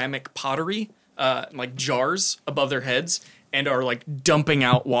ceramic pottery, like jars above their heads, and are like dumping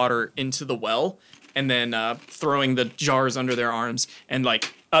out water into the well, and then throwing the jars under their arms, and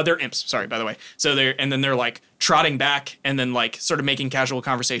like they're imps. Sorry, by the way. So they're like trotting back, and then like sort of making casual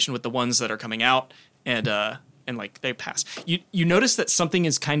conversation with the ones that are coming out, and like they pass. You notice that something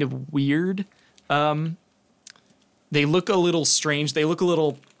is kind of weird. They look a little strange. They look a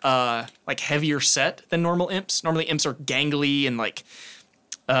little like heavier set than normal imps. Normally imps are gangly and like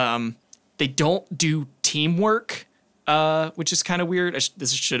they don't do teamwork, which is kind of weird.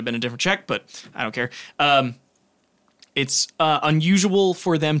 This should have been a different check, but I don't care. It's unusual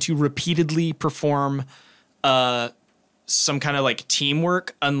for them to repeatedly perform some kind of like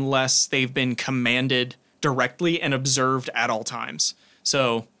teamwork unless they've been commanded directly and observed at all times.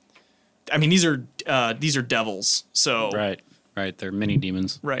 So, I mean, these are devils. So right, they're mini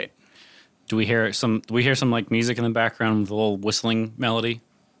demons. Right. Do we hear some like music in the background with a little whistling melody?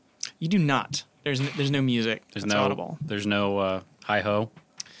 You do not. There's no music. There's That's no audible. There's no hi ho.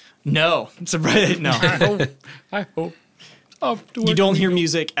 No, it's a no. Hi ho. You don't hear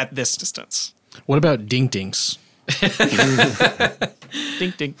music at this distance. What about dink dinks?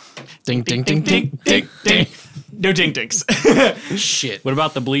 Dink dink. Ding ding ding ding ding ding. No dink dinks. Shit. What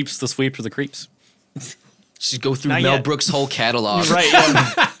about the bleeps, the sweeps, or the creeps? Just go through Not Mel yet. Brooks' whole catalog. Right.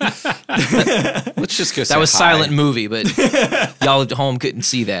 Yeah. Let's just go. That was silent movie, but y'all at home couldn't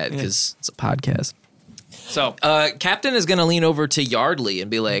see that because it's a podcast. So Captain is gonna lean over to Yardley and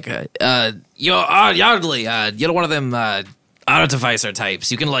be like, Yardley, you're one of them artificer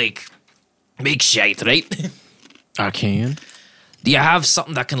types. You can like make shite, right? I can. Do you have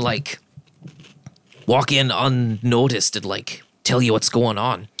something that can like walk in unnoticed and like tell you what's going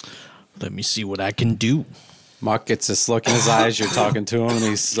on? Let me see what I can do. Mock gets this look in his eyes. You're talking to him, and he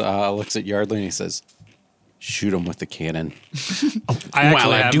looks at Yardley and he says, "Shoot him with the cannon."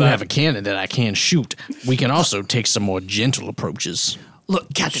 While I do have a cannon that I can shoot, we can also take some more gentle approaches.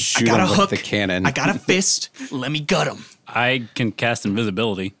 look, Captain, Shoot I got a him with hook. the cannon. I got a fist. Let me gut him. I can cast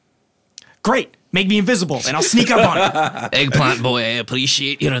invisibility. Great. Make me invisible, and I'll sneak up on him. Eggplant boy, I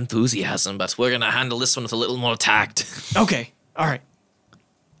appreciate your enthusiasm, but we're gonna handle this one with a little more tact. Okay. All right.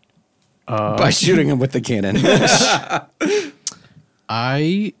 By shooting him with the cannon.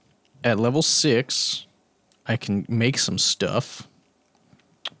 At level 6, I can make some stuff.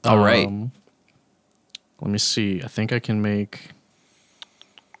 All right. Let me see. I think I can make.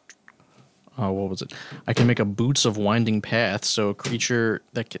 What was it? I can make a Boots of Winding Path, so a creature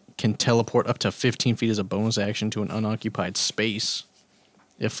that can teleport up to 15 feet as a bonus action to an unoccupied space.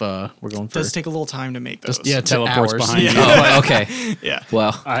 If we're going for. It does take a little time to make those. Yeah, Teleports hours. behind you. Oh, okay. Yeah.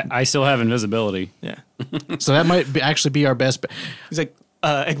 Well, I still have invisibility. Yeah. So that might actually be our best. He's like,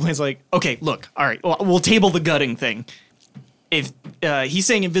 Eggplant's like, okay, look, all right, well, we'll table the gutting thing. If he's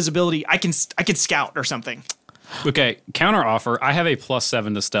saying invisibility, I can scout or something. Okay, counter offer. I have a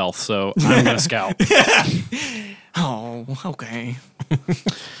 +7 to stealth, so I'm gonna scout. Oh, okay.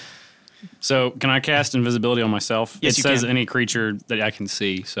 So can I cast invisibility on myself? Yes, it you says can. any creature that I can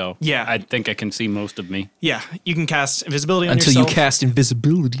see. So Yeah. I think I can see most of me, Yeah, you can cast invisibility on until yourself. you cast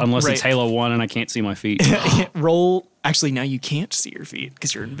invisibility. unless Right. it's Halo 1 and I can't see my feet. Roll. Actually, now you can't see your feet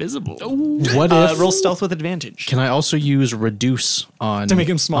because you're invisible. What if Roll stealth with advantage. Can I also use reduce on To make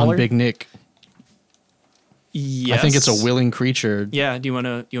him smaller? on Big Nick? Yes. I think it's a willing creature. Yeah. Do you want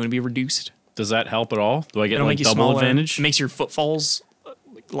to be reduced? Does that help at all? Do I get It'll like make you double smaller. advantage? It makes your footfalls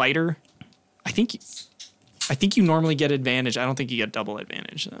lighter. I think you normally get advantage. I don't think you get double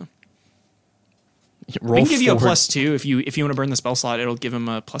advantage though. Roll We can give you a forward. +2 if you want to burn the spell slot. It'll give him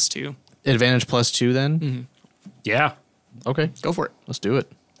a +2. Advantage +2 then? Yeah. Okay, Go for it. let's do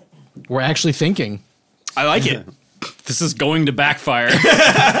it. We're actually thinking. I like it. This is going to backfire.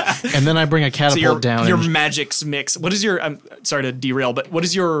 And then I bring a So catapult down. your and magics mix. What is your? I'm sorry to derail, but what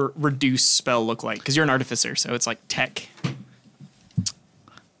does your reduce spell look like? Because you're an artificer, so it's like tech.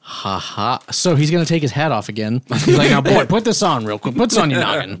 haha. So he's going to take his hat off again. He's like, now, boy, put this on real quick. Put this on your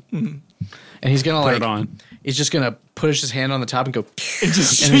noggin. And he's going to Put like. it on. He's just going to push his hand on the top and go. It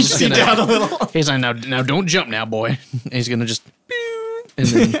just And he's shrinks just you gonna- down a little. He's like, now don't jump now, boy. And he's gonna just. And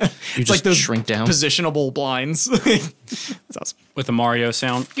then you It's just like those shrink down. positionable blinds. That's awesome. With the Mario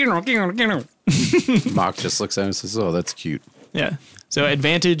sound. Mock just looks at him and says, "Oh, that's cute." Yeah. So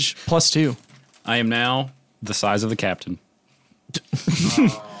advantage +2. I am now the size of the captain.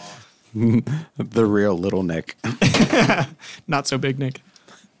 The real little Nick. Not so big, Nick.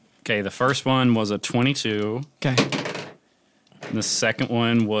 Okay, the first one was a 22. Okay. And the second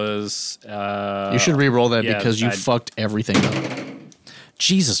one was You should re-roll that yeah, because you I- fucked everything up.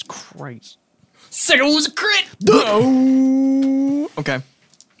 Jesus Christ. Second one was a crit. Okay.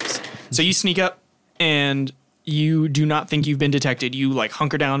 So you sneak up and you do not think you've been detected. You like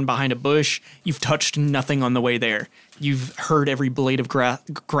hunker down behind a bush. You've touched nothing on the way there. You've heard every blade of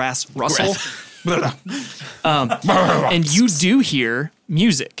grass rustle. And you do hear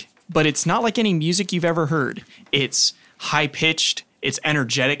music, but it's not like any music you've ever heard. It's high pitched. It's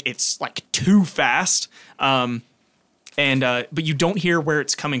energetic. It's like too fast. But you don't hear where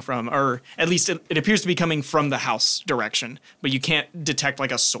it's coming from, or at least it appears to be coming from the house direction, but you can't detect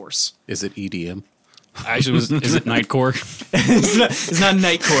like a source. Is it EDM? actually is it Nightcore? It's not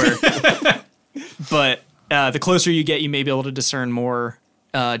Nightcore, but the closer you get, you may be able to discern more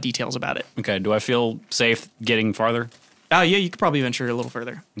details about it. Okay, do I feel safe getting farther? Oh yeah, you could probably venture a little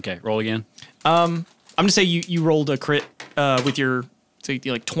further. Okay, roll again. I'm gonna say you rolled a crit with your so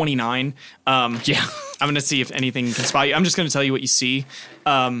you're like 29. Yeah. I'm gonna see if anything can spot you. I'm just gonna tell you what you see.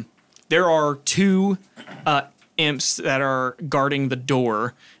 There are two imps that are guarding the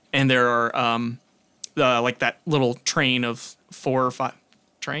door, and there are like that little train of 4 or 5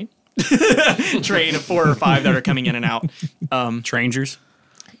 train of 4 or 5 that are coming in and out. Strangers.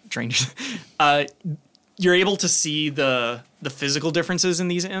 Strangers. You're able to see the physical differences in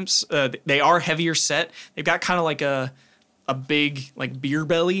these imps. They are heavier set. They've got kind of like a big like beer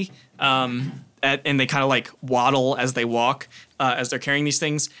belly, and they kind of like waddle as they walk as they're carrying these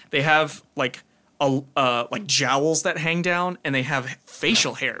things. They have like like jowls that hang down, and they have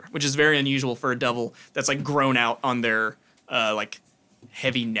facial hair, which is very unusual for a devil. That's like grown out on their like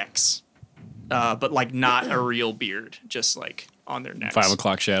heavy necks, but like not a real beard, just like on their necks. 5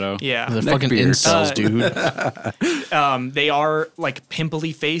 o'clock shadow. Yeah. The Neck fucking beard. incels, dude. They are like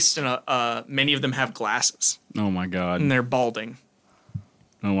pimply faced, and many of them have glasses, Oh my god. and they're balding.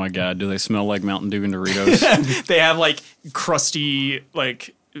 Oh my god. Do they smell like Mountain Dew and Doritos? They have like crusty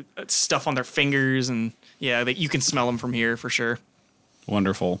like stuff on their fingers, and yeah, you can smell them from here for sure.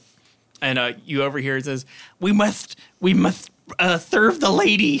 Wonderful. And you overhear it says, "We must serve the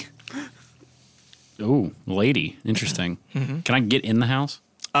lady." Ooh, lady. Interesting. Can I get in the house?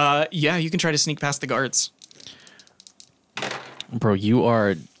 Yeah, you can try to sneak past the guards. Bro, you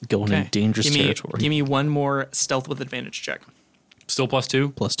are going in dangerous Give me, territory. Give me one more stealth with advantage check. Still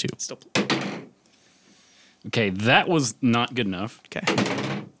 +2? +2. Still. Okay, that was not good enough. Okay.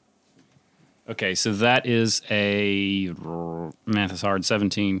 Okay, so that is a math is hard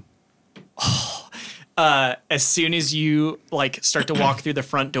 17. As soon as you like start to walk through the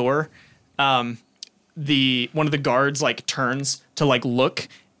front door, one of the guards like turns to like look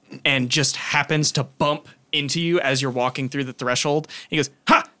and just happens to bump into you as you're walking through the threshold. He goes,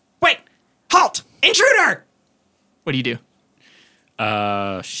 "Ha! Wait! Halt! Intruder!" What do you do?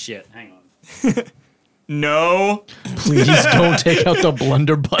 Shit. Hang on. No. Please don't take out the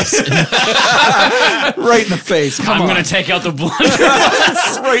blunderbuss. Right in the face. Come I'm on. going to take out the blunder.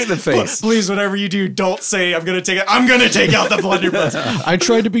 Right in the face. Please, whatever you do, don't say I'm gonna take it. I'm gonna take out the blunderbuss. I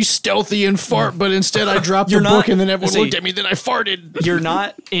tried to be stealthy and fart, but instead I dropped You're the not- book and then everyone see- looked at me. Then I farted. You're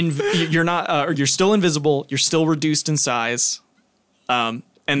not or you're still invisible. You're still reduced in size. And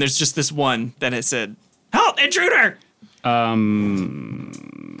there's just this one that has said, "Halt, intruder!"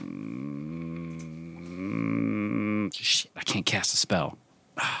 Shit, I can't cast a spell.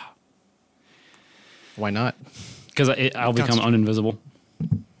 Why not? Because I'll become uninvisible.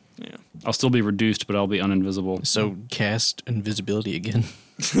 Yeah. I'll still be reduced, but I'll be uninvisible. So cast invisibility again.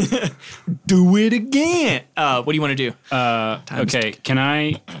 Do it again. What do you want to do? Okay, can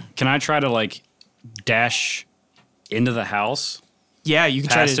I try to like dash into the house? Yeah, you can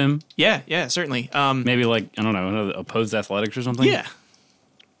try Past to. him? Yeah, certainly. Maybe like I don't know, opposed athletics or something. Yeah.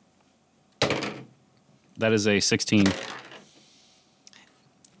 That is a 16.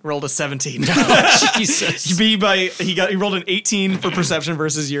 Rolled a 17. Jesus. He rolled an 18 for perception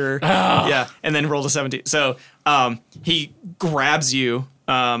versus your yeah, and then rolled a 17. So he grabs you,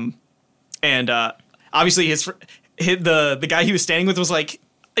 and obviously the guy he was standing with was like,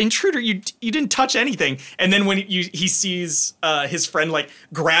 intruder, you didn't touch anything. And then when he sees his friend like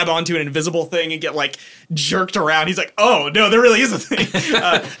grab onto an invisible thing and get like jerked around, he's like, oh no, there really is a thing.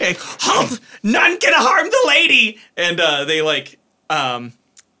 Hey, halt! None can harm the lady. And they like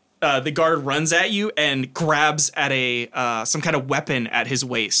the guard runs at you and grabs at a some kind of weapon at his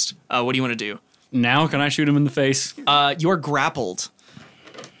waist. What do you want to do? Now can I shoot him in the face? You're grappled,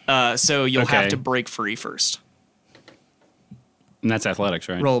 so you'll have to break free first. And that's athletics,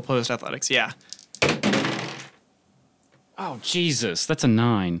 right? Roll opposed athletics, yeah. Oh, Jesus. That's a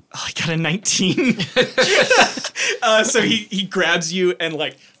 9. Oh, I got a 19. So he grabs you and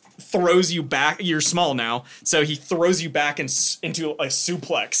like throws you back. You're small now, so he throws you back into a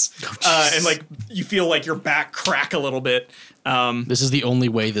suplex, and like you feel like your back crack a little bit. This is the only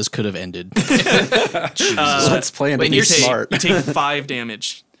way this could have ended. Let's play it you smart. take 5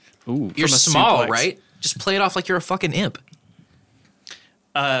 damage. Ooh. You're from a small, suplex. right? Just play it off like you're a fucking imp.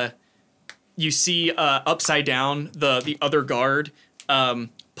 You see upside down the other guard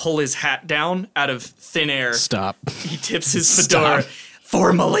pull his hat down out of thin air. Stop. He tips his fedora.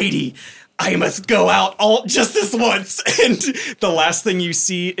 For milady, I must go out just this once. And the last thing you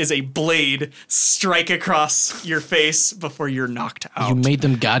see is a blade strike across your face before you're knocked out. You made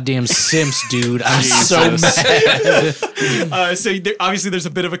them goddamn simps, dude. I'm so mad. Obviously there's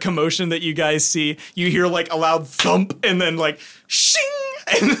a bit of a commotion that you guys see. You hear like a loud thump and then like shing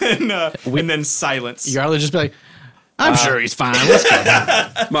and then silence. Yarla just be like, I'm sure he's fine. Let's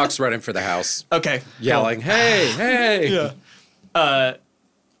go. Mock's running for the house, Okay. yelling, hey. Yeah.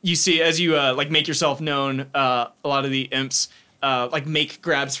 You see, as you like make yourself known, a lot of the imps like make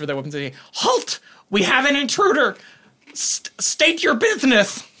grabs for their weapons and say, halt! We have an intruder! State your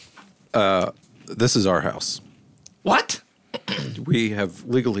business! This is our house. What? We have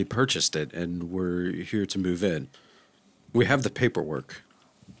legally purchased it, and we're here to move in. We have the paperwork.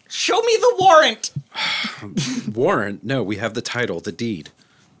 Show me the warrant! Warrant? No, we have the title, the deed.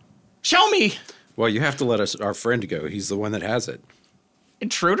 Show me! Well, you have to let our friend go. He's the one that has it.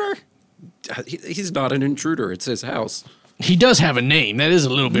 Intruder? He's not an intruder. It's his house. He does have a name. That is a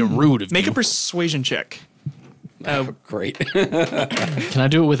little bit rude of Make you. a persuasion check. Great. Can I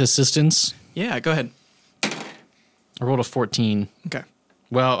do it with assistance? Yeah, go ahead. I rolled a 14. Okay.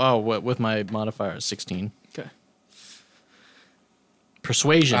 Well, with my modifier, 16. Okay.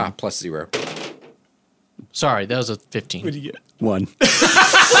 Persuasion. +0. Sorry, that was a 15. What do you get? 1.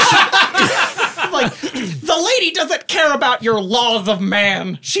 Like, the lady doesn't care about your laws of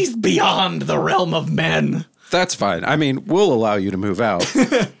man. She's beyond the realm of men. That's fine. I mean, we'll allow you to move out,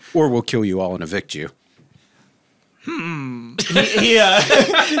 or we'll kill you all and evict you. He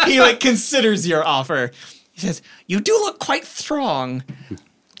like considers your offer. He says, "You do look quite strong.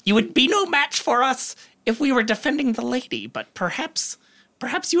 You would be no match for us if we were defending the lady, but perhaps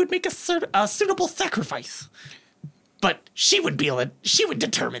you would make a suitable sacrifice. But she would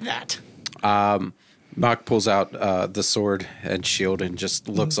determine that." Mock pulls out the sword and shield and just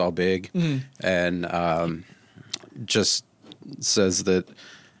looks all big and just says that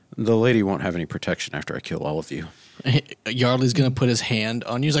the lady won't have any protection after I kill all of you. Yardley's going to put his hand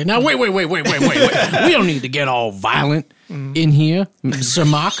on you. He's like, now, wait. We don't need to get all violent in here, Sir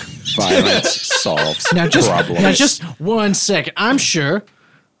Mock. Violence solves problems. Now, just 1 second. I'm sure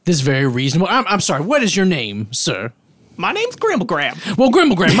this is very reasonable. I'm sorry. What is your name, sir? My name's Grimblegram. Well,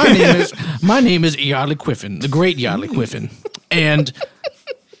 Grimblegram, my name is Yardley Quiffin, the great Yardley Quiffin. And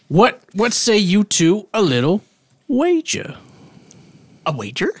what say you to a little wager? A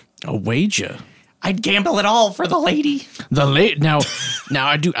wager? A wager. I'd gamble it all for the lady. Now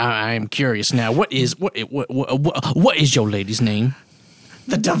I am curious. Now, what is your lady's name?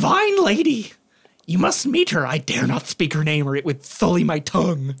 The divine lady. You must meet her. I dare not speak her name or it would sully my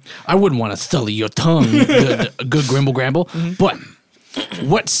tongue. I wouldn't want to sully your tongue, good Grimble Gramble. But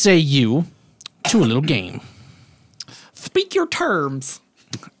what say you to a little game? Speak your terms.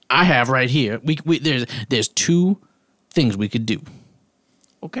 I have right here. There's 2 things we could do.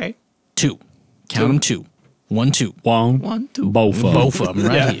 Okay. 2. Count them 2. 1, 2. 1, 2. Both of them. Both of them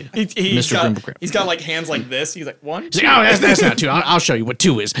right here. He's got like hands like this. He's like 1. He's like, oh, that's not 2. I'll show you what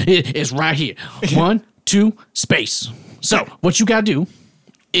 2 is. It's right here. 1, 2, space. So what you gotta do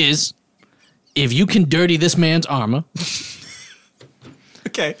is, if you can dirty this man's armor,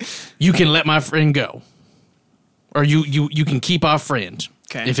 Okay. you can let my friend go, or you can keep our friend.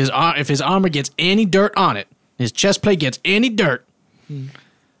 Okay. If his armor gets any dirt on it, his chest plate gets any dirt,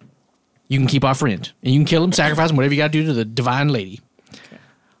 you can keep our friend, and you can kill him, sacrifice him, whatever you got to do to the divine lady. Okay.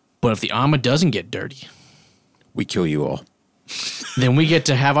 But if the armor doesn't get dirty, We kill you all. then we get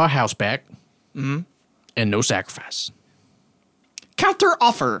to have our house back, and no sacrifice. Counter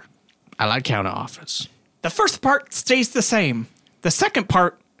offer. I like counter offers. The first part stays the same. The second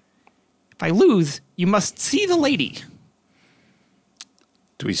part, if I lose, you must see the lady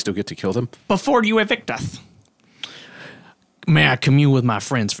Do we still get to kill them? before you evict us. May I commune with my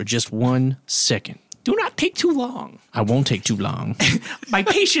friends for just 1 second? Do not take too long. I won't take too long. My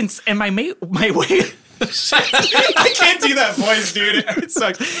patience and my way. I can't do that voice, dude. It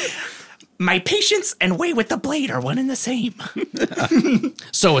sucks. My patience and way with the blade are one and the same.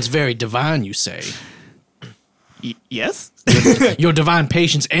 So it's very divine, you say. Yes? Your divine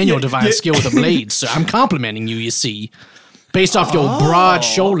patience and your divine skill with the blade, sir. I'm complimenting you, you see. Based off your broad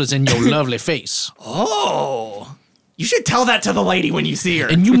shoulders and your lovely face. Oh. You should tell that to the lady when you see her.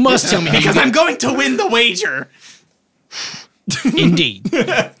 And you must tell me how because you... I'm going to win the wager. Indeed.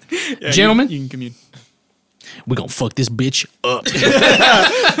 Gentlemen, You can commune. we're gonna fuck this bitch up.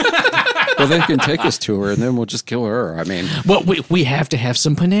 Well, they can take us to her, and then we'll just kill her. I mean, Well, we have to have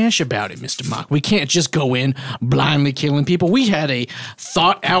some panache about it, Mr. Mock. We can't just go in blindly killing people. We had a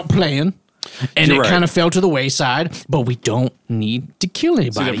thought-out plan, and You're it right. kind of fell to the wayside, but we don't need to kill See,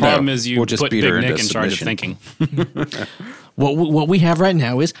 anybody. the problem is you We'll just put beat Big her Nick into in charge of submission. thinking. What we have right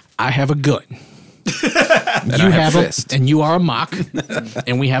now is I have a gun. You I have have a, fist. and you are a mock,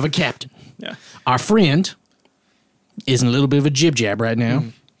 and we have a captain. Yeah. Our friend is in a little bit of a jib jab right now.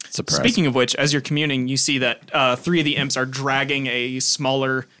 surprise. Speaking of which, as you're communing, you see that 3 of the imps are dragging a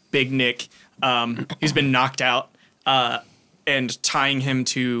smaller Big Nick who's been knocked out and tying him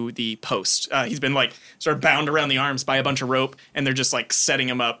to the post. He's been like sort of bound around the arms by a bunch of rope, and they're just like setting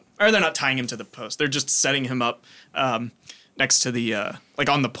him up. Or they're not tying him to the post. They're just setting him up next to the like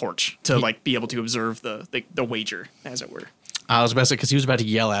on the porch to like be able to observe the wager, as it were. I was about to say, because he was about to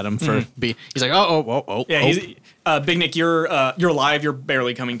yell at him for he's like, oh. Yeah, he's, Big Nick, you're alive. You're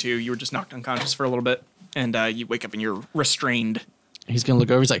barely coming to. You were just knocked unconscious for a little bit, and you wake up and you're restrained. He's gonna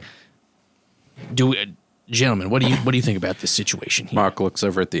look over. He's like, gentlemen, what do you think about this situation here? Mark looks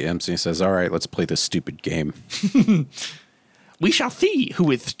over at the imps and he says, "All right, let's play this stupid game." We shall see who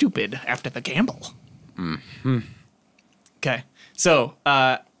is stupid after the gamble. Mm-hmm. Okay. So,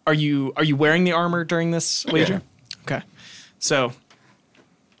 are you wearing the armor during this wager? Okay. So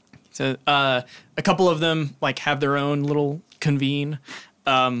a couple of them like have their own little convene,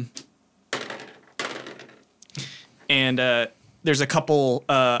 and there's a couple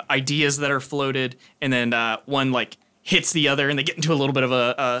ideas that are floated, and then one like hits the other, and they get into a little bit of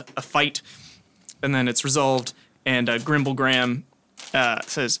a fight, and then it's resolved. And Grimblegram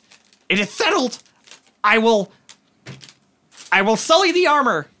says, "It is settled. I will sully the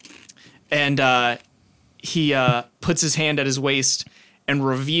armor." And he puts his hand at his waist and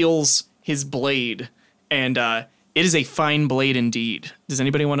reveals his blade. And it is a fine blade indeed. Does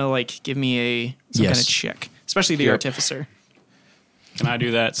anybody want to like give me some kind Yes. of check, especially the Yep. artificer? Can I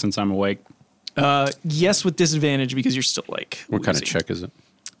do that since I'm awake? Yes, with disadvantage because you're still like. What kind of woozy. check is it?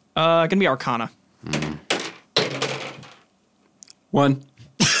 Gonna be Arcana. 1.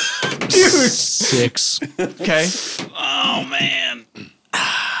 6. Okay. Oh man.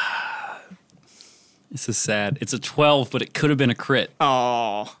 This is sad. It's a 12, but it could have been a crit.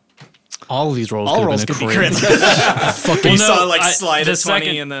 Oh, All of these rolls all could rolls have could been be a crit. crits. You saw it, like slide the a 20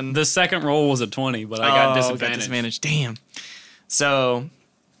 second, and then the second roll was a 20, but I got Oh, disadvantage. Damn. So,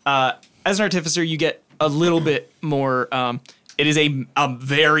 as an artificer, you get a little bit more. It is a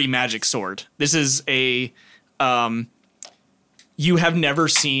very magic sword. This is a. You have never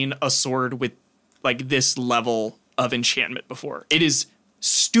seen a sword with like this level of enchantment before. It is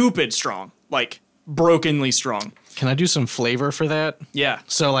stupid strong, like brokenly strong. Can I do some flavor for that? Yeah.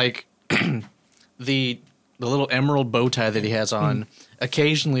 So like the little emerald bow tie that he has on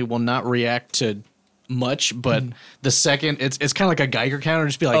occasionally will not react to much, but the second it's kind of like a Geiger counter,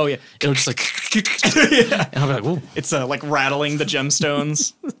 just be like, Oh, yeah. it'll just like, and I'll be like, whoa. It's like rattling the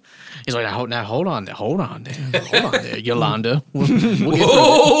gemstones. He's like, now hold on there, Yolanda. We'll get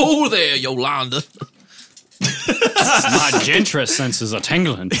Oh, there, Yolanda. My gentress senses are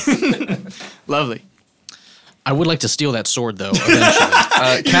tingling. Lovely. I would like to steal that sword though.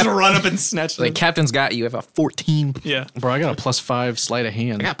 Eventually. You just run up and snatch The them. captain's got you. Have a 14. Yeah. Bro, I got a +5 sleight of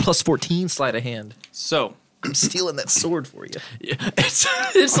hand. I got plus 14 sleight of hand. So, I'm stealing that sword for you.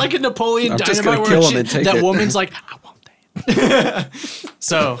 It's like a Napoleon I'm just Dynamite gonna where kill him and take that it. woman's like, I want that.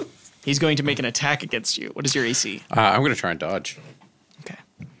 so he's going to make an attack against you. What is your AC? I'm going to try and dodge. Okay.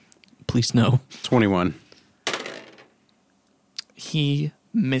 Please no. 21. He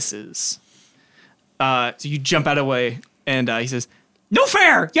misses. So you jump out of the way, and he says, "No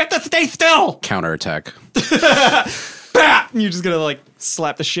fair! You have to stay still!" Counterattack. Bah! And you're just gonna like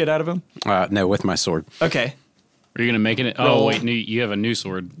slap the shit out of him. No, with my sword. Okay. Are you going to make it? Roll. Oh, wait, you have a new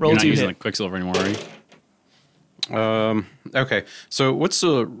sword. Roll You're not to using hit. the Quicksilver anymore, are you? Okay, so what's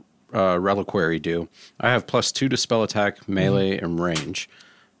the reliquary do? I have +2 to spell attack, melee, and range.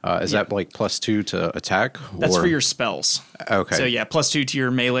 Is that like +2 to attack? That's or- for your spells. Okay. So yeah, +2 to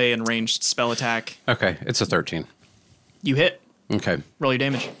your melee and ranged spell attack. Okay, it's a 13. You hit. Okay. Roll your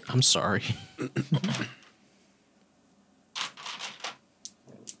damage. I'm sorry.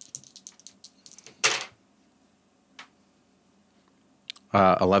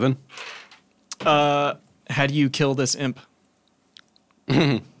 11. How do you kill this imp?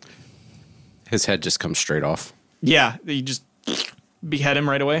 His head just comes straight off. Yeah, you just behead him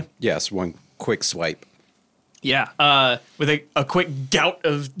right away. Yes, one quick swipe. Yeah, with a quick gout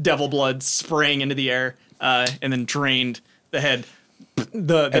of devil blood spraying into the air, and then drained the head.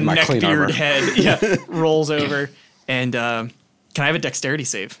 The And my clean armor. neckbeard head rolls over. And can I have a dexterity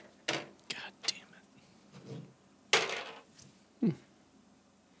save? God damn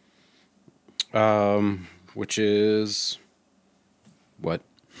it. Which is what?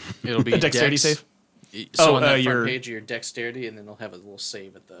 It'll be A dexterity dex. save? So Oh, on that front your- page of your dexterity, and then they'll have a little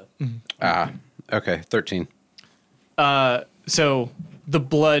save at the. Okay, 13. So the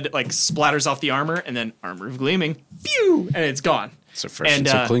blood like splatters off the armor, and then armor of gleaming, pew, and it's gone. So fresh And,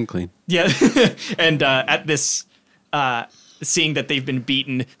 and so clean. Yeah, and at this, seeing that they've been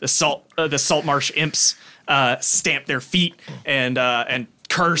beaten, the salt marsh imps stamp their feet and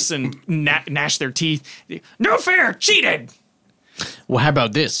curse and gnash their teeth. No fair, cheated. Well, how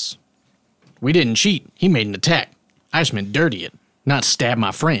about this? We didn't cheat. He made an attack. I just meant dirty it, not stab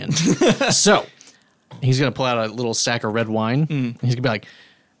my friend. So he's gonna pull out a little sack of red wine. And he's gonna be like,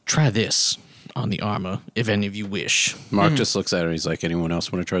 "Try this on the armor, if any of you wish." Mark just looks at her. He's like, anyone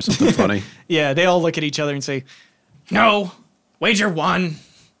else want to try something funny? Yeah, they all look at each other and say, "No, wager one."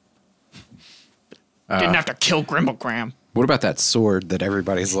 Didn't have to kill Grimblegram. What about that sword that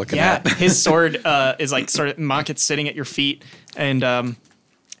everybody's looking Yeah, at? his sword is like sort of mock. It's sitting at your feet, and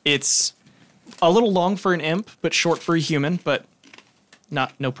it's a little long for an imp, but short for a human. But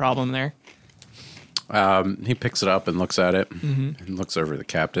no problem there. He picks it up and looks at it and looks over at the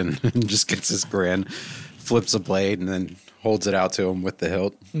captain and just gets his grin, flips a blade, and then holds it out to him with the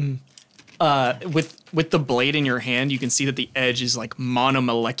hilt. With the blade in your hand, you can see that the edge is like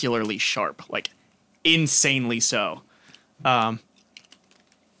monomolecularly sharp, like insanely so.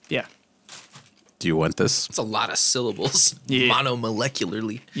 Yeah. Do you want this? It's a lot of syllables. Yeah.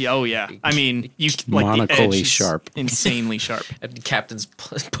 Monomolecularly. Yeah, oh yeah. I mean, you like the Monocularly edge is sharp. insanely sharp. And the captain's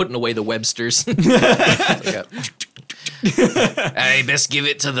putting away the Websters. I best give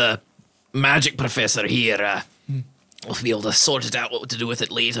it to the magic professor here. We'll be able to sort it out what to do with it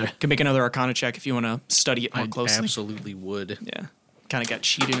later. Can make another Arcana check if you want to study it more I closely. absolutely would. Yeah, kind of got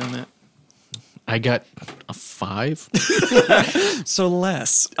cheated on that. I got a 5. So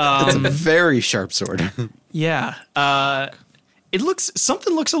less. It's a very sharp sword. Yeah.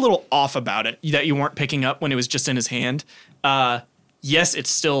 Something looks a little off about it that you weren't picking up when it was just in his hand. Yes, it's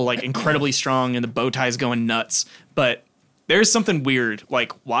still like incredibly strong and the bow tie's going nuts, but there's something weird.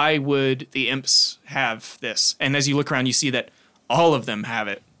 Like, why would the imps have this? And as you look around, you see that all of them have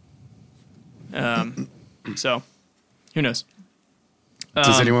it. So, who knows?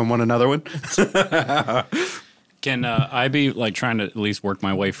 Does anyone want another one? Can I be like trying to at least work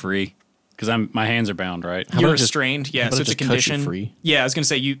my way free? Because my hands are bound, right? You're about just- restrained, yeah. about So it's a just cut you condition. free? Yeah, I was gonna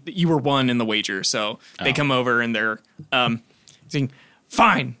say you were one in the wager, so they come over and they're saying,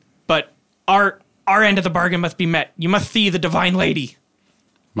 "Fine, but our end of the bargain must be met. You must see the divine lady."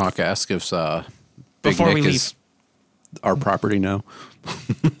 Mock asks if Big Before Nick we is our property now.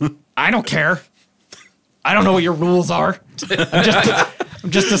 I don't care. I don't know what your rules are.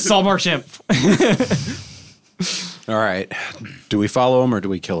 I'm just a Salmar imp. All right. Do we follow him or do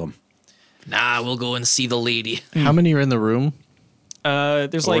we kill him? Nah, we'll go and see the lady. How many are in the room?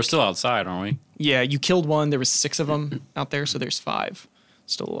 There's Well, we're like still outside, aren't we? yeah, you killed one. There was 6 of them out there, so there's 5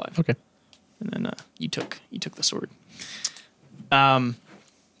 still alive. Okay. And then you took the sword. It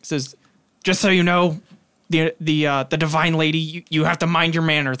says, just so you know, the divine lady, you have to mind your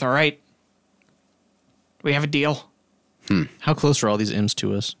manners, all right? We have a deal. How close are all these imps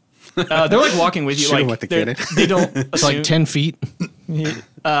to us? They're like walking with you. Shoot 'em like with the they're- cannon. they don't It's like assume- 10 feet,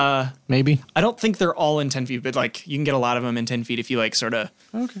 maybe. I don't think they're all in 10 feet, but like you can get a lot of them in 10 feet if you like sort of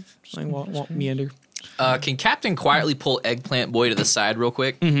like walk meander. Can Captain quietly pull Eggplant Boy to the side real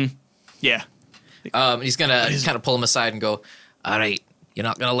quick? Yeah. He's gonna kind of pull him aside and go, "All right, you're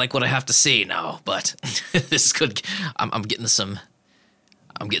not gonna like what I have to say now, but this could. I'm getting some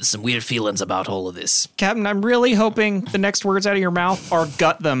weird feelings about all of this. Captain, I'm really hoping the next words out of your mouth are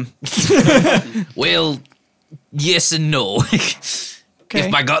gut them. Well, Yes and no. Okay.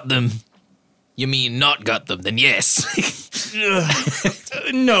 If by got them, you mean not got them, then yes.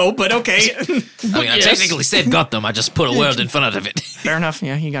 No, but okay. I mean, I technically said got them. I just put a word in front of it. Fair enough.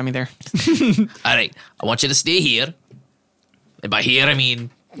 Yeah, you got me there. All right. I want you to stay here. And by here, I mean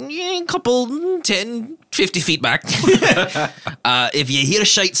a couple, 10, 50 feet back. If you hear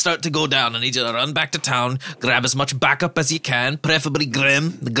shite start to go down, I need you to run back to town, grab as much backup as you can, preferably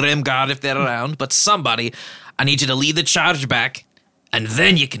the Grim Guard if they're around, but somebody. I need you to lead the charge back, and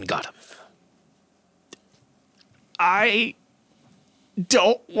then you can got him. I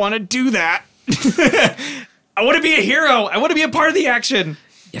don't want to do that. I want to be a hero. I want to be a part of the action.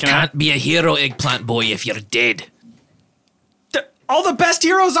 You can't be a hero, Eggplant Boy, if you're dead. All the best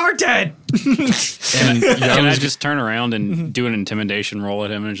heroes are dead. And can I just turn around and do an intimidation roll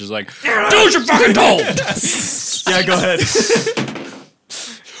at him and just like, do what you're fucking told. Yeah, go ahead.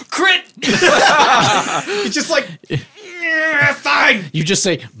 Crit. It's just like, yeah, fine. You just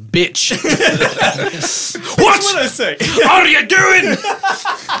say, bitch. What's what I say? What are you doing?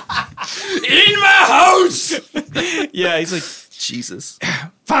 In my house. Yeah, he's like, Jesus.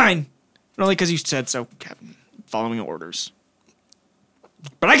 fine. But only because you said so, Captain. Following orders.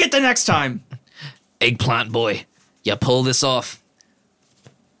 But I get the next time. Eggplant Boy, you pull this off.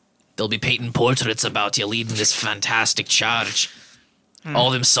 They'll be painting portraits about you leading this fantastic charge.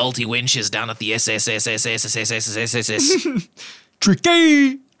 All them salty winches down at the SSSSSSSSSSS.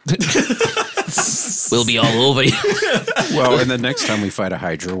 Tricky. We'll be all over you. Well, and the next time we fight a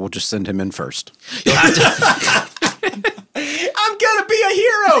Hydra, we'll just send him in first. You'll have to. I'm gonna be a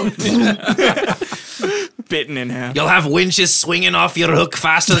hero. Bitten in half. You'll have winches swinging off your hook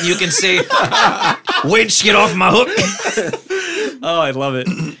faster than you can say, winch, get off my hook. Oh, I love it.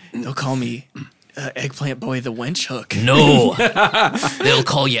 They'll call me Eggplant Boy the Wench Hook. No. They'll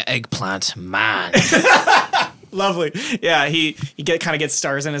call you Eggplant Man. Lovely. Yeah, he kind of gets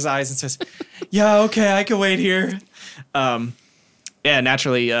stars in his eyes and says, "Yeah, okay, I can wait here." Yeah,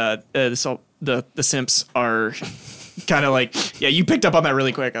 naturally, the simps are kind of like, yeah, you picked up on that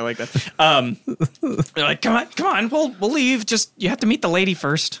really quick. I like that. They're like, come on, we'll leave. Just you have to meet the lady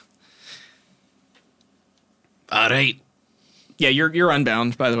first. All right. Yeah, you're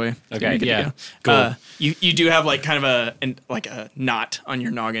unbound, by the way. Okay, You're good to yeah, go. cool. You do have like kind of a knot on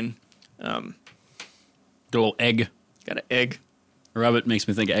your noggin. The little egg. Got an egg. Rabbit makes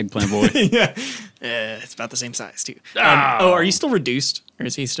me think of Eggplant Boy. Yeah, it's about the same size too. Are you still reduced, or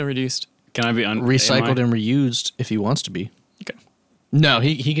is he still reduced? Can I be Recycled and reused if he wants to be. Okay. No,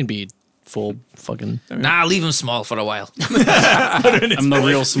 he can be full fucking. Nah, leave him small for a while. I'm the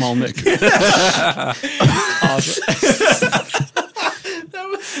real small Nick. Awesome.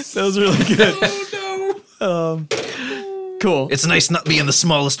 That was really good. Oh no. Cool. It's nice not being the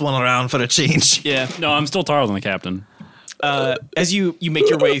smallest one around for a change. Yeah. No, I'm still taller than the captain. As you make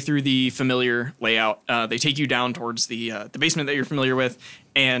your way through the familiar layout, they take you down towards the basement that you're familiar with,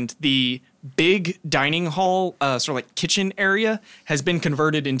 and the big dining hall, sort of like kitchen area, has been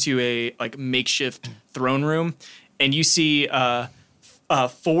converted into a like makeshift throne room, and you see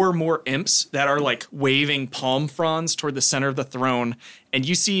 4 more imps that are like waving palm fronds toward the center of the throne, and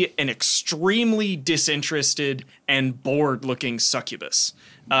you see an extremely disinterested and bored-looking succubus.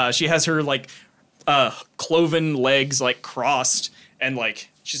 She has her like cloven legs like crossed, and like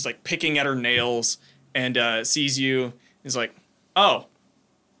she's like picking at her nails, and sees you. Is like, "Oh,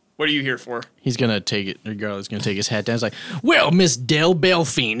 what are you here for?" He's gonna take it. Regardless, gonna take his hat down. He's like, "Well, Miss Del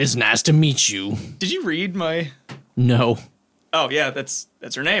Belfiend, it's nice to meet you." Did you read my? No, Oh yeah, that's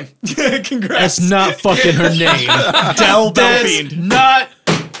her name. Congrats. that's not fucking her name. Del Belfiend. Not.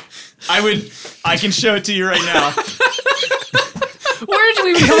 I can show it to you right now. Where did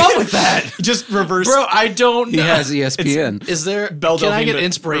we even come up with that, Just reverse. bro? I don't. He know. has ESPN. Is there? Belle Can I Delphine, get but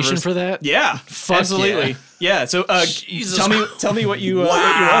inspiration reverse. for that? Yeah, Fuck absolutely. Yeah. So Jesus tell me what you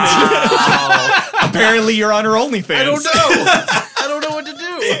wanted. Apparently, you're on her OnlyFans. I don't know. I don't know what to do.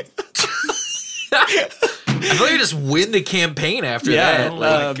 I feel like you just win the campaign after Yeah.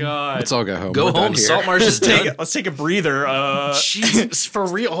 that. God. Let's all go home. Go We're done home. here. Saltmarsh is done. Let's take a breather. Jesus, for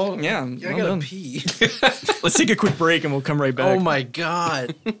real. Oh, Yeah, I well gotta done. pee. Let's take a quick break and we'll come right back. Oh my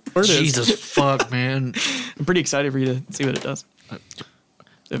god. There it is. Jesus fuck, man. I'm pretty excited for you to see what it does.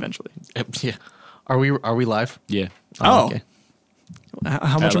 Eventually. Yeah. Are we live? Yeah, Oh. Okay.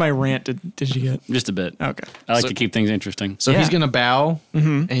 How much of my rant did you get? just a bit. Okay. I like to keep things interesting. So Yeah. he's gonna bow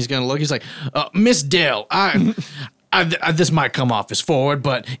and he's gonna look. He's like, Miss Dell, I this might come off as forward,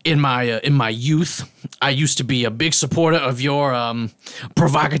 but in my youth, I used to be a big supporter of your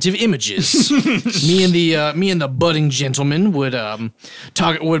provocative images. me and the budding gentleman would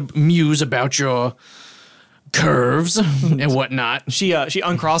muse about your curves and whatnot. She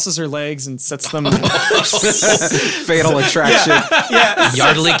uncrosses her legs and sets them. Fatal attraction.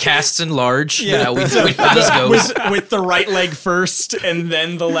 Yardley casts enlarge. Yeah. We know how this goes. with the right leg first, and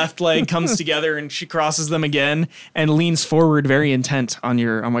then the left leg comes together, and she crosses them again and leans forward, very intent on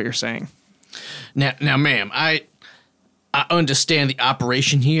what you're saying. Now, ma'am, I understand the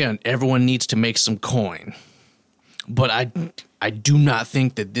operation here, and everyone needs to make some coin. But I do not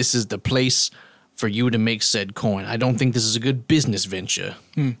think that this is the place for you to make said coin. I don't think this is a good business venture.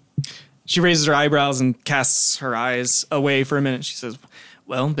 She raises her eyebrows and casts her eyes away for a minute. She says,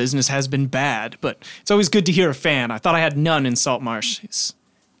 well, business has been bad, but it's always good to hear a fan. I thought I had none in Saltmarsh. It's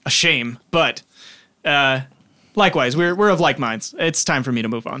a shame, but likewise, we're of like minds. It's time for me to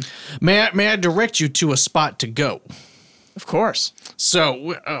move on. May I direct you to a spot to go? Of course.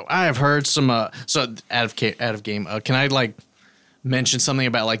 So I have heard some. So out of game. Can I like mention something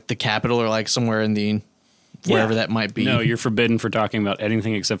about like the capital or like somewhere in the wherever that might be? No, you're forbidden for talking about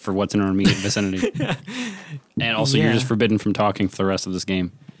anything except for what's in our immediate vicinity. And also, you're just forbidden from talking for the rest of this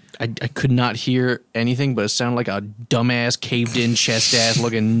game. I could not hear anything, but it sounded like a dumbass, caved in, chest ass,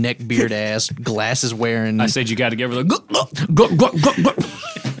 looking neck beard ass, glasses wearing. I said you got to give her the.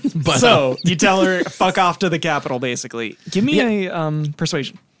 But, So you tell her, fuck off to the capital, basically. Give me a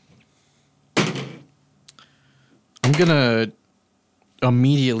persuasion. I'm gonna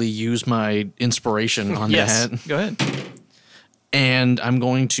immediately use my inspiration on that, Go ahead. and I'm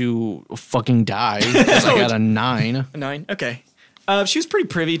going to fucking die because I got a 9. A 9. Okay. She was pretty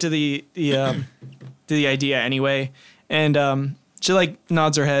privy to the idea anyway, and she like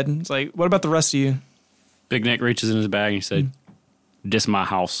nods her head. It's like, what about the rest of you? Big Nick reaches in his bag and he said, "This my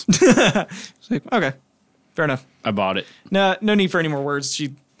house. She's like, okay, fair enough. I bought it." No need for any more words.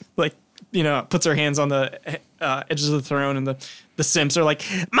 She like puts her hands on the edges of the throne, and the simps are like,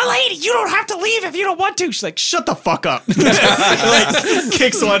 my lady, you don't have to leave if you don't want to. She's like, shut the fuck up. Like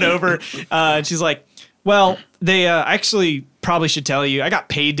kicks one over. And she's like, well, they actually probably should tell you, I got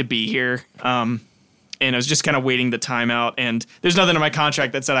paid to be here. And I was just kind of waiting the time out. And there's nothing in my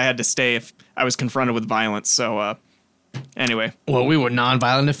contract that said I had to stay if I was confronted with violence. So anyway. Well, we were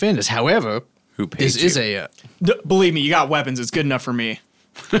nonviolent offenders. However, Who paid this you? is a Believe me, you got weapons. It's good enough for me.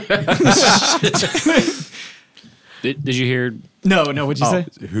 Did you hear? No, what'd you say?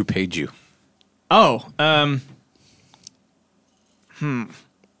 Who paid you? Oh,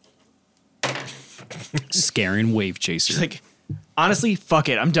 Scaring wave chaser. like, honestly, fuck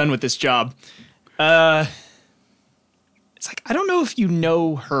it. I'm done with this job. It's like, I don't know if you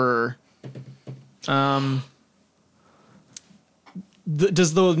know her. Does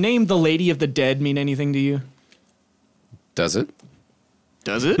the name The Lady of the Dead mean anything to you? Does it?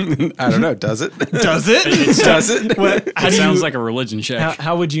 Does it? I don't know. Does it? Does it? Does it? What, It sounds like a religion check.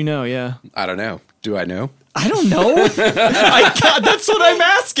 how would you know? Yeah. I don't know. Do I know? I don't know. That's what I'm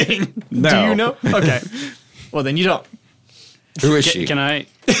asking. No. Do you know? Okay. Well, then you don't. Who is she? Can I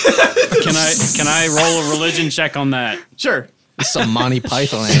roll a religion check on that? Sure. some Monty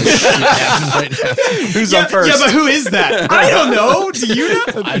Python ass shit happening right now. Who's on first? Yeah, but who is that? I don't know. Do you know?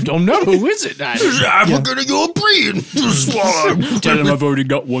 I don't know. Who is it? I'm gonna go breed. Tell him I've already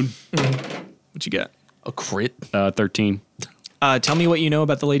got one. What you got? A crit? 13. Tell me what you know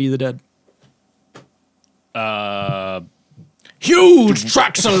about the Lady of the Dead. Huge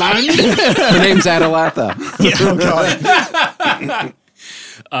tracts of land. Her name's Adelatha. Yeah, oh God.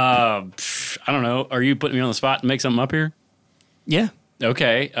 I don't know. Are you putting me on the spot to make something up here? Yeah.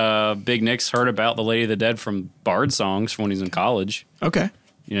 Okay. Big Nick's heard about the Lady of the Dead from bard songs from when he's in college. Okay.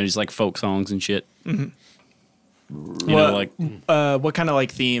 You know, just like folk songs and shit. Mm-hmm. You Well, know, like what kind of like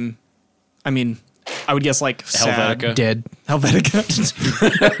theme? I mean, I would guess like sad. Helvetica. Dead. Helvetica.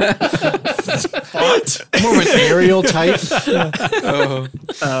 What? More of an aerial type.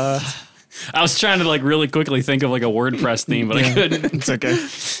 I was trying to like really quickly think of like a WordPress theme, but I couldn't. It's okay.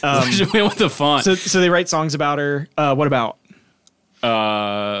 I just went with the font. So they write songs about her. What about?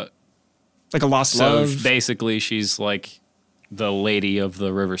 Like a lost So love. basically, she's like the lady of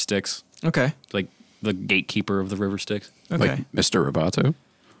the River Styx, Okay. like the gatekeeper of the River Styx. Okay. Like Mr. Roboto.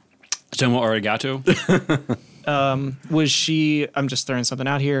 Tomo Arigato. Was she? I'm just throwing something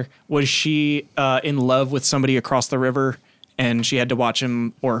out here. Was she in love with somebody across the river, and she had to watch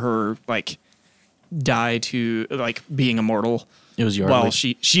him or her like die to like being immortal? It was Yardley. Well,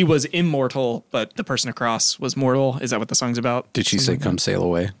 she was immortal, but the person across was mortal. Is that what the song's about? Did she say "Come sail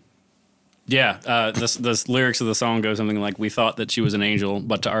away"? Yeah, the lyrics of the song go something like, "We thought that she was an angel,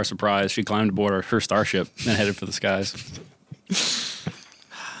 but to our surprise, she climbed aboard her starship and headed for the skies."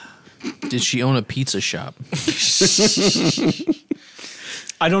 Did she own a pizza shop?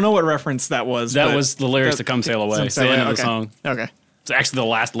 I don't know what reference that was. That but was the lyrics to Come Sail Away. It's the end of the song. Okay. It's actually the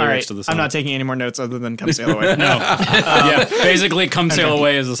last All lyrics right. to the song. I'm not taking any more notes other than Come Sail Away. No. Yeah, basically, Come Sail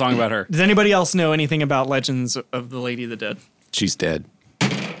Away is a song about her. Does anybody else know anything about Legends of the Lady of the Dead? She's dead.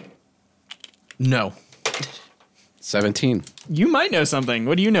 No. 17. You might know something.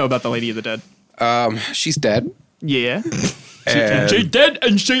 What do you know about the Lady of the Dead? She's dead. Yeah. And, She dead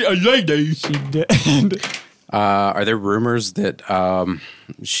and she a lady. She dead. are there rumors that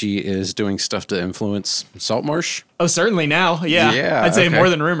she is doing stuff to influence Saltmarsh? Oh, certainly now. Yeah. Yeah, I'd say okay. more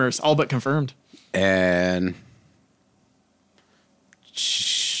than rumors, all but confirmed. And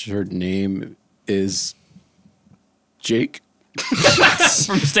her name is Jake.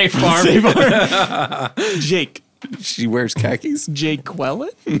 From State Farm. Jake. She wears khakis. Jake Quellen?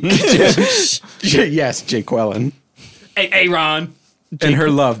 Yes, Jake Quellen. Hey, Ron. And her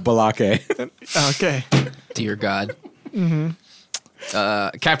love, Balake. Okay. Dear God.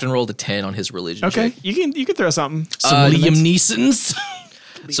 Captain rolled a 10 on his religion. Okay. check. You can throw something. Some Liam Neeson's.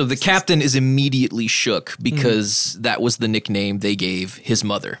 So the captain is immediately shook because that was the nickname they gave his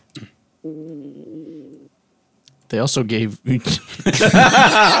mother. They also gave. Just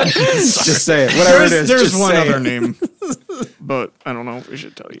say it. Whatever it is. There's just one say other it. name, but I don't know if we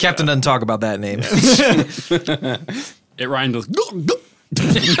should tell you. Captain doesn't talk about that name. It rhymed with.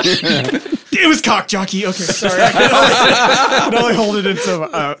 It was cock jockey. Okay, sorry. I can only hold it in some.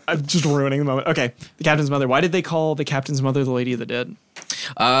 I'm just ruining the moment. Okay, the captain's mother. Why did they call the captain's mother the Lady of the Dead?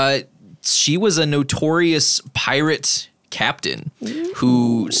 She was a notorious pirate captain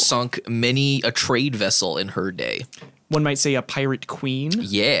who sunk many a trade vessel in her day. One might say a pirate queen.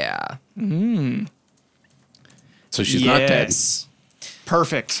 Yeah. So she's not dead.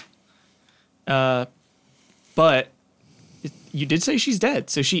 Perfect. But you did say she's dead,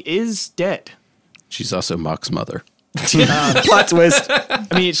 so she is dead. She's also Mock's mother. Plot twist. I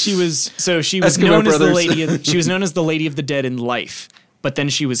mean, she was Eskimo known as the brothers. lady. She was known as the Lady of the Dead in life, but then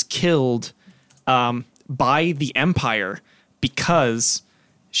she was killed by the Empire because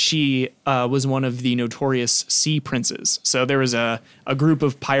she was one of the notorious sea princes. So there was a group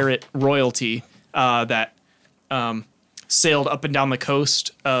of pirate royalty that sailed up and down the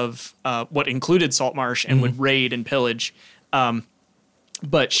coast of what included Saltmarsh and would raid and pillage.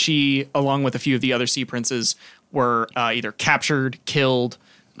 But she, along with a few of the other sea princes, were either captured, killed,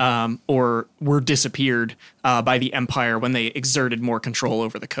 or were disappeared by the Empire when they exerted more control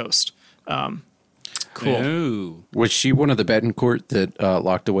over the coast. Cool. Ooh. Was she one of the Betancourt that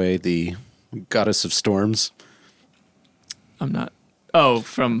locked away the goddess of storms? I'm not. Oh,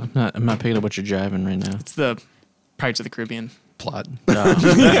 from I'm not picking up what you're jiving right now. it's the Pirates of the Caribbean Plot. They locked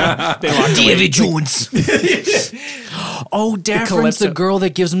away. Davy Jones. Oh, Daphne's Calypso. the girl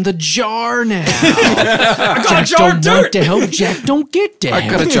that gives him the jar now. Jack don't want to help. Jack don't get to help.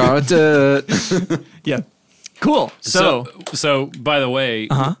 Got a jar of dirt. Yeah. Cool. So by the way,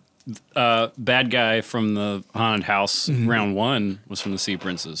 bad guy from the haunted house round 1 was from the Sea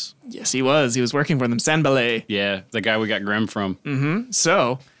Princes. Yes, he was. He was working for them. Sanbalay. Yeah, the guy we got Grim from.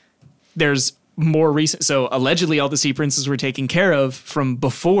 So there's more recent. So allegedly, all the sea princes were taken care of from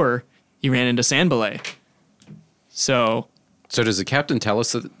before he ran into Sanbalay. So So does the captain tell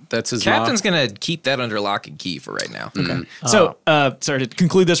us that that's his Captain's mom? going to keep that under lock and key for right now. Okay. sorry to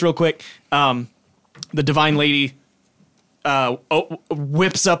conclude this real quick. The Divine Lady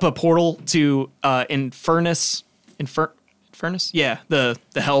whips up a portal to Infernus. Infernus? Yeah, the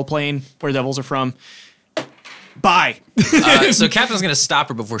hell plane where devils are from. Bye. So Captain's going to stop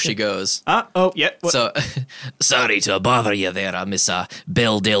her before she goes. Oh, yeah. What? So, sorry to bother you there, Miss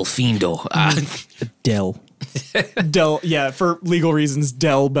Belle Delfindo. Del. Del, yeah, for legal reasons,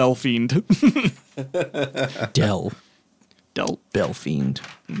 Del Belfiend. Del. Del. Belfiend.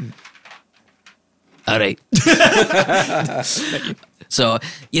 All right. So,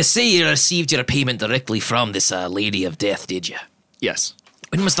 you say you received your payment directly from this Lady of Death, did you? Yes.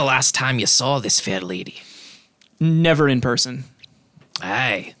 When was the last time you saw this fair lady? Never in person.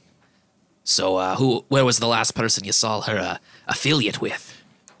 Aye. So, where was the last person you saw her affiliate with?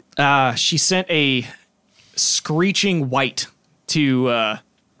 She sent a screeching white to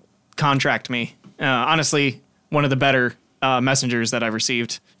contract me. Honestly, one of the better messengers that I've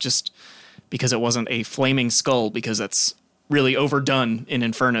received, just because it wasn't a flaming skull, because that's really overdone in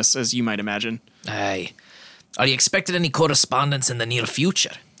Infernus, as you might imagine. Aye. Are you expecting any correspondence in the near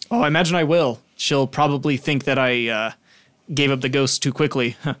future? Oh, I imagine I will. She'll probably think that I gave up the ghost too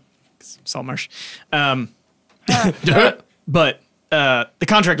quickly. Saltmarsh. But the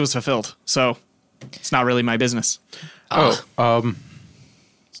contract was fulfilled, so it's not really my business.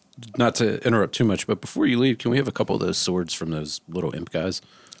 not to interrupt too much, but before you leave, can we have a couple of those swords from those little imp guys?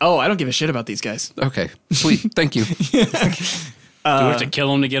 Oh, I don't give a shit about these guys. Okay, sweet. Thank you. Do we have to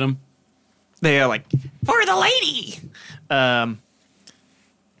kill him to get him? They are like, for the lady.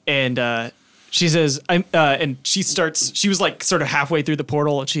 And she says, and she was like sort of halfway through the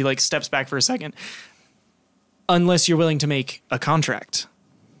portal and she like steps back for a second. Unless you're willing to make a contract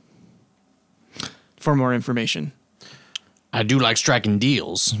for more information. I do like striking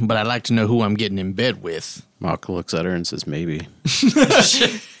deals, but I'd like to know who I'm getting in bed with. Mock looks at her and says, maybe.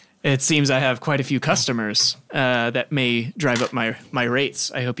 It seems I have quite a few customers that may drive up my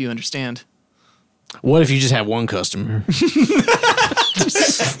rates. I hope you understand. What if you just have one customer?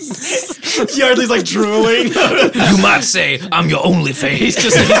 Yardley's like drooling. You might say I'm your only face. He's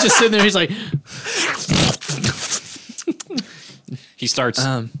just sitting there. He's like, He starts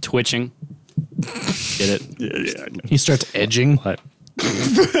twitching. Get it? Yeah. he starts edging.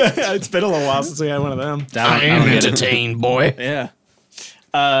 It's been a little while since we had one of them. I am entertained, boy. Yeah.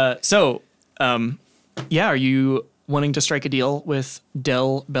 Yeah, are you wanting to strike a deal with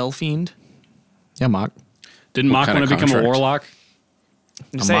Del Belfiend? Yeah, Mock. Didn't Mock kind want of to become a contract? warlock?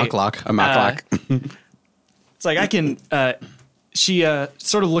 A Mock lock. A Mock lock. It's like I can. She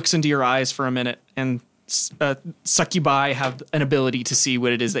sort of looks into your eyes for a minute and succubi have an ability to see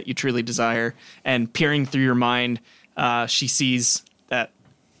what it is that you truly desire. And peering through your mind, she sees that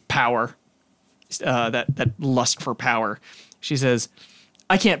power, that lust for power. She says,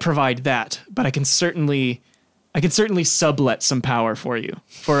 "I can't provide that, but I can certainly sublet some power for you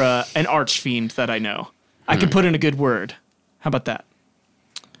for an archfiend that I know. I can put in a good word. How about that?"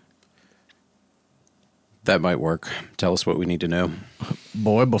 That might work. Tell us what we need to know.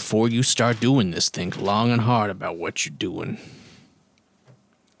 Boy, before you start doing this, think long and hard about what you're doing.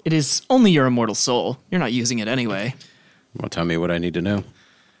 It is only your immortal soul. You're not using it anyway. Well, tell me what I need to know.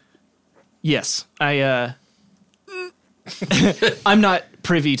 Yes, I'm not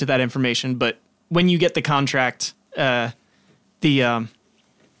privy to that information, but when you get the contract, he'll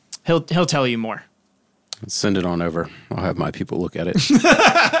tell you more. Send it on over. I'll have my people look at it.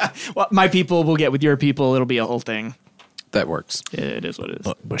 Well, my people will get with your people. It'll be a whole thing. That works. It is what it is.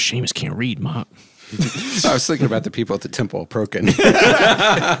 But Seamus can't read, Mock. I was thinking about the people at the Temple of Prokin.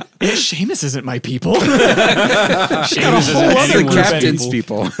 Seamus isn't my people. Seamus is whole other the group of captain's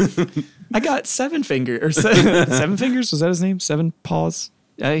people. I got Seven Fingers. Was that his name? Seven Paws.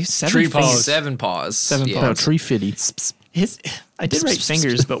 Seven Tree Fingers. Paws. Seven paws. Seven Yeah. paws. Tree fitty. I did write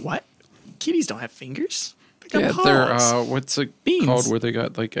fingers, but what? Kitties don't have fingers. They got Yeah, paws. they're, what's it Beans. called where they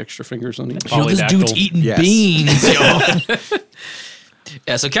got like extra fingers on each? Yo, this dude's Polydactyl. eating Yes. beans, yo.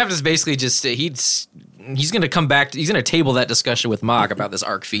 Yeah, so Captain's basically just he's gonna come back. He's gonna table that discussion with Mock about this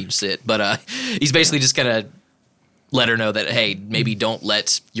archfiend shit, but he's basically just gonna let her know that hey, maybe don't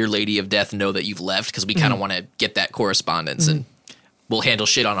let your Lady of Death know that you've left because we kind of want to get that correspondence and we'll handle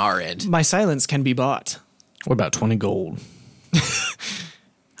shit on our end. My silence can be bought. What about 20 gold?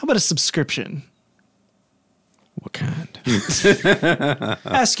 How about a subscription? What kind?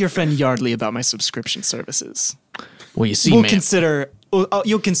 Ask your friend Yardley about my subscription services. Well, you see, You'll man. consider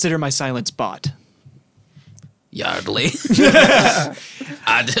my silence bought. Yardley,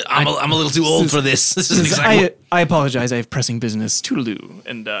 I'm a little too old for this. This isn't exactly. I apologize. I have pressing business. Toodaloo.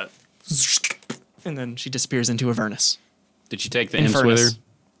 And then she disappears into Avernus. Did she take the imps with Infernus.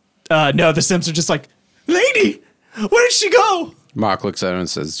 her? No, the Simps are just like, lady, where did she go? Mock looks at him and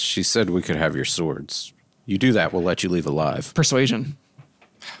says, "She said we could have your swords. You do that, we'll let you leave alive." Persuasion.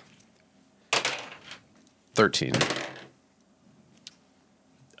 13.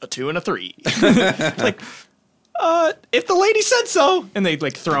 A 2 and a 3. Like, if the lady said so. And they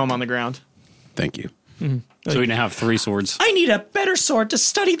like throw him on the ground. Thank you. So we can have 3 swords. I need a better sword to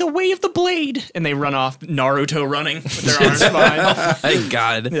study the way of the blade. And they run off, Naruto running with their arms behind. Thank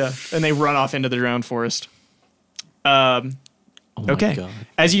God. Yeah. And they run off into the drowned forest. Oh my Okay. God.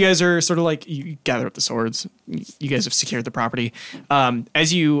 As you guys are sort of like, you gather up the swords, you guys have secured the property.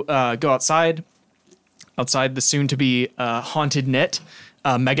 As you go outside the soon to be haunted net,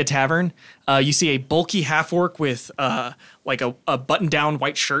 mega tavern, you see a bulky half orc with like a button down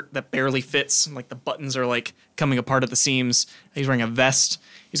white shirt that barely fits. Like the buttons are like coming apart at the seams. He's wearing a vest.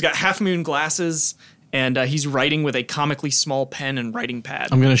 He's got half moon glasses. And he's writing with a comically small pen and writing pad.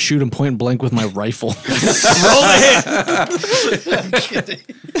 I'm going to shoot him point blank with my rifle. Roll the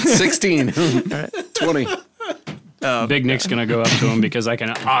hit. 16. 20. Big Nick's going to go up to him because I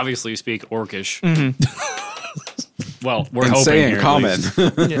can obviously speak Orcish. Well, we're And hoping say here, in at common.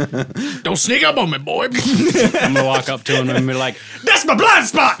 least. Don't sneak up on me, boy. I'm going to walk up to him and be like, That's my blind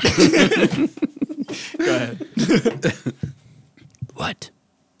spot. Go ahead. What?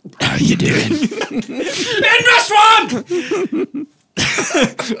 How you doing? In this one!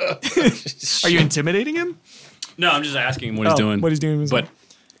 Are you intimidating him? No, I'm just asking him what he's doing. What he's doing. But Is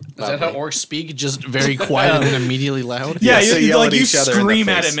that how orcs speak? Just very quiet and then immediately loud? Yeah, so you, yell like at you each other in the scream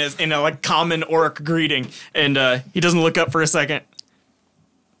at face. him as, in a like common orc greeting, and he doesn't look up for a second.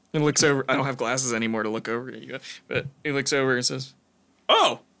 And looks over. I don't have glasses anymore to look over at you, but he looks over and says,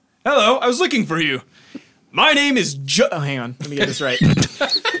 "Oh, hello. I was looking for you. My name is Oh, hang on. Let me get this right.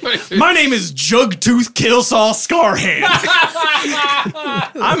 My name is Jugtooth Killsaw Scarhand.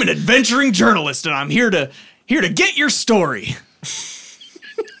 I'm an adventuring journalist, and I'm here to get your story.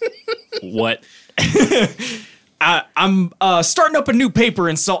 what? I'm starting up a new paper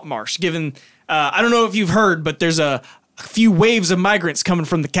in Saltmarsh. Given I don't know if you've heard, but there's a few waves of migrants coming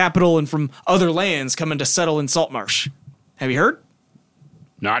from the capital and from other lands coming to settle in Saltmarsh. Have you heard?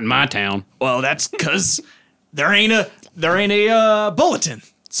 Not in my town. Well, that's because there ain't a bulletin.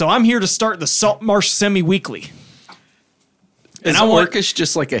 So I'm here to start the Saltmarsh Semi-Weekly. Is I want- Orcish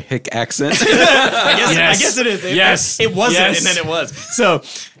just like a hick accent? I guess it is. It wasn't, Yes. and then it was. So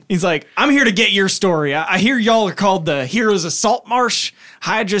he's like, I'm here to get your story. I hear y'all are called the Heroes of Saltmarsh,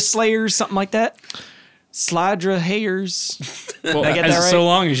 Hydra Slayers, something like that. Slydra Hayers. Well, I get that right? so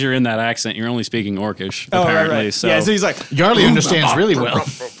long as you're in that accent, you're only speaking Orcish, apparently. So, Yeah, so he's like, Yarley understands really well.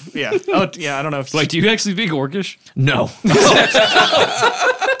 yeah. Oh, yeah, I don't know if like, do you actually speak Orcish? No.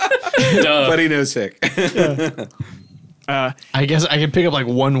 Duh. But he knows hick. I guess I can pick up like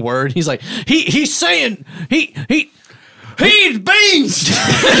one word. He's like, he's saying, he eats beans.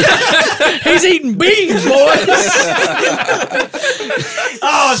 He's eating beans, boys.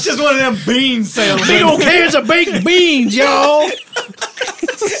 oh, it's just one of them bean salesmen. Big old cans of baked beans, y'all.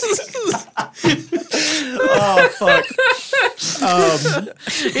 Oh, fuck.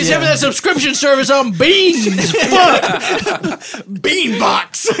 He's having that subscription service on beans. Fuck. Bean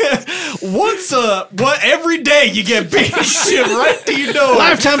box. Every day you get beans shipped right to your door.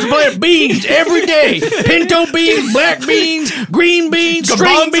 Lifetime supply of beans every day. Pinto beans, black beans, green beans, string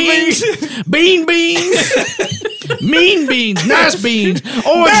Garbanzo beans, beans, mean beans, nice beans,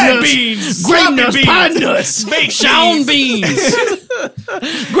 orange Bad nuts, beans, green sloppy nuts, beans, pine nuts, baked Sean beans,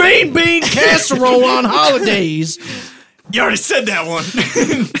 green bean casserole on holidays. You already said that one.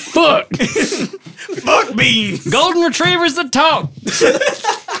 Fuck. Fuck beans. Golden Retrievers that talk.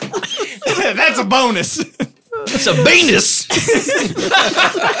 That's a bonus. It's a Venus.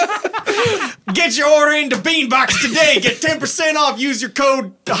 Get your order into Beanbox today. Get 10% off. Use your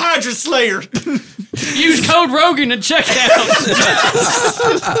code Hydra Slayer. Use code Rogan at checkout.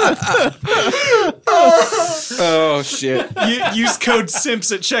 Oh shit! Use code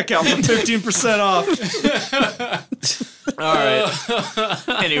Simps at checkout for 15% off. All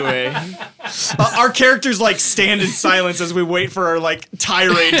right. Anyway, our characters like stand in silence as we wait for our like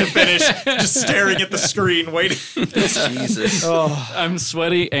tirade to finish, just staring at the screen, waiting. Jesus. I'm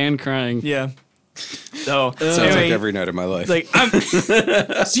sweaty and crying. Yeah. So Sounds anyway, like every night of my life. like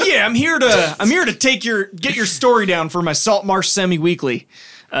I'm here to get your story down for my Saltmarsh Semi-Weekly.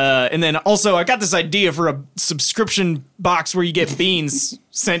 And then also I got this idea for a subscription box where you get beans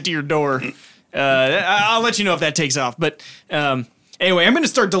sent to your door. I'll let you know if that takes off. But anyway, I'm going to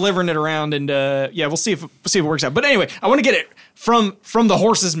start delivering it around, and yeah, we'll see if it works out. But anyway, I want to get it from the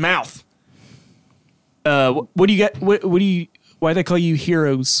horse's mouth. What do you get? What do you? Why do they call you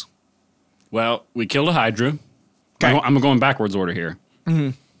heroes? Well, we killed a Hydra. Okay. I'm going backwards order here.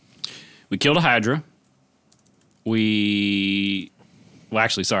 Mm-hmm. We killed a Hydra. Well,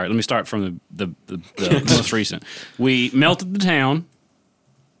 actually, sorry. Let me start from the most recent. We melted the town.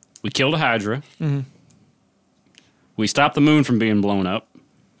 We killed a Hydra. Mm-hmm. We stopped the moon from being blown up.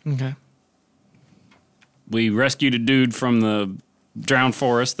 Okay. We rescued a dude from the drowned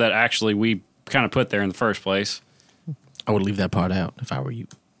forest that actually we kind of put there in the first place. I would leave that part out if I were you.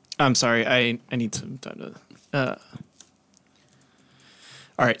 I'm sorry. I need some time to.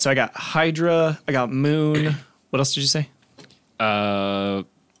 All right. So I got Hydra. I got Moon. What else did you say?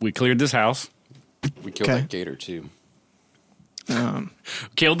 We cleared this house. We killed Okay. that gator too.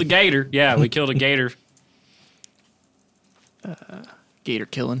 Killed the gator. Yeah, we killed a gator. Gator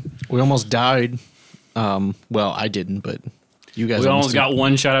killing. We almost died. Well, I didn't, but you guys We almost did. got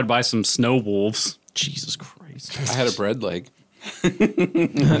one-shotted by some snow wolves. Jesus Christ. I had a bread leg.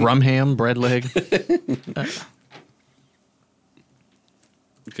 Rum ham, bread leg.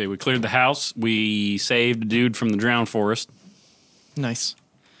 Okay, we cleared the house. We saved a dude from the drowned forest. Nice.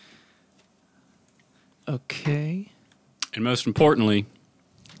 Okay. And most importantly,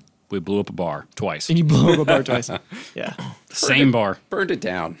 we blew up a bar twice. And you blow up a bar twice. Yeah. Same bar. Burned it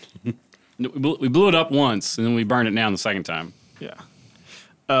down. We blew it up once, and then we burned it down the second time. Yeah.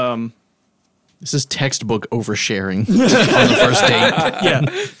 This is textbook oversharing on the first date. Yeah.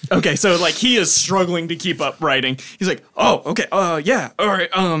 Okay. So like he is struggling to keep up writing. He's like, oh, okay. Yeah. All right.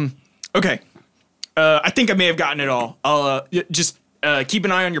 Okay. I think I may have gotten it all. I'll just keep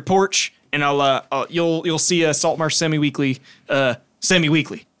an eye on your porch, and you'll see a Saltmarsh semi-weekly.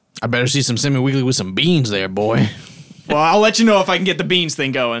 Semi-weekly. I better see some semi-weekly with some beans there, boy. Well, I'll let you know if I can get the beans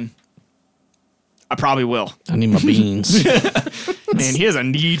thing going. I probably will. I need my beans. Man, he has a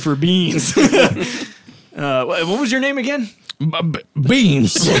need for beans. What was your name again?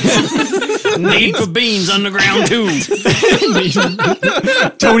 Beans. Need for beans underground too.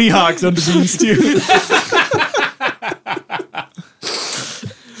 Tony Hawk's under beans too.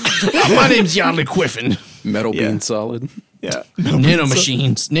 My name's Yardley Quiffin. Metal bean solid. Yeah. Nano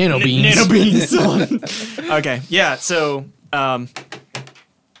machines. Nano beans. Nano beans. Okay. Yeah. So,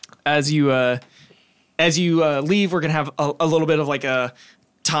 as you leave, we're gonna have a little bit of like a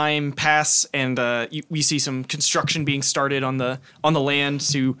time pass, and we see some construction being started on the land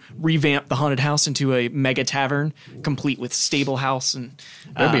to revamp the haunted house into a mega tavern, complete with stable house and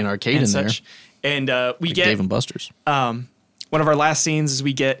There'd be an arcade and in there. such. And we Like get Dave and Buster's. one of our last scenes is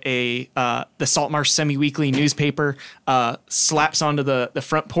we get the Saltmarsh semi-weekly newspaper slaps onto the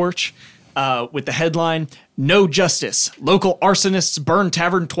front porch with the headline, "No Justice. Local arsonists burn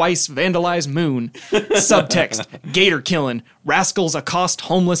tavern twice, vandalize moon." Subtext, "Gator killing. Rascals accost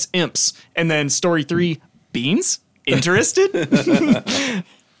homeless imps." And then story 3, beans? Interested?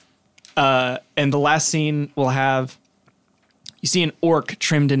 And the last scene will have, you see an orc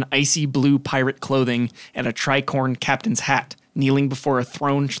trimmed in icy blue pirate clothing and a tricorn captain's hat, kneeling before a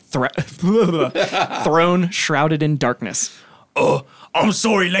throne throne shrouded in darkness. "Oh, I'm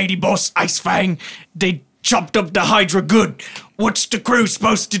sorry, Lady Boss Ice Fang. They chopped up the Hydra good. What's the crew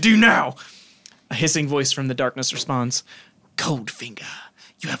supposed to do now?" A hissing voice from the darkness responds, "Coldfinger,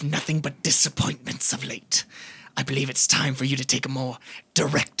 you have nothing but disappointments of late. I believe it's time for you to take a more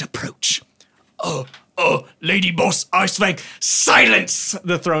direct approach." Lady Boss Ice Fang, silence!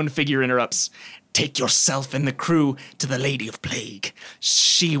 The throne figure interrupts. "Take yourself and the crew to the Lady of Plague.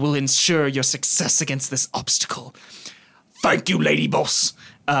 She will ensure your success against this obstacle." "Thank you, Lady Boss."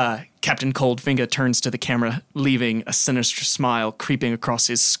 Captain Coldfinger turns to the camera, leaving a sinister smile creeping across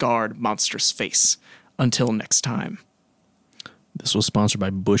his scarred, monstrous face. Until next time. This was sponsored by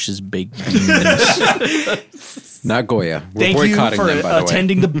Bush's Baked Beans. Not Goya. We're Thank you boycotting for them, by the way.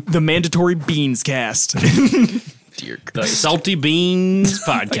 attending the mandatory Beans cast. The Salty Beans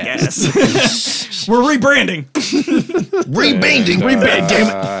podcast. Yes. We're rebranding. Rebanding, damn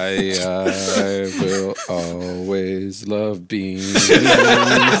it. I will always love beans.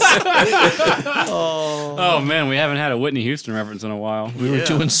 Oh man, we haven't had a Whitney Houston reference in a while. We were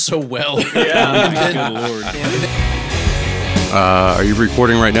doing so well. Good lord. Are you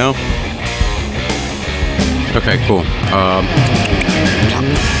recording right now? Okay, cool.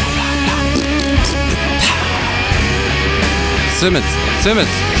 Simmons.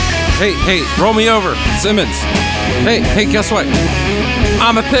 Hey, roll me over. Simmons. Hey, guess what?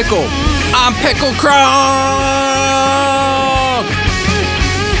 I'm a pickle. I'm Pickle Krog.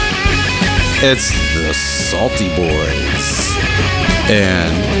 It's the Salty Boys.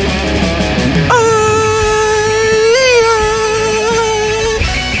 And I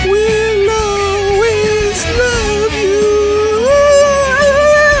will always love you.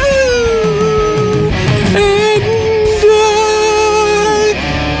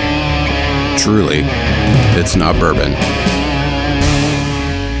 And truly, it's not bourbon.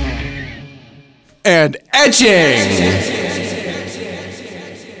 And etching.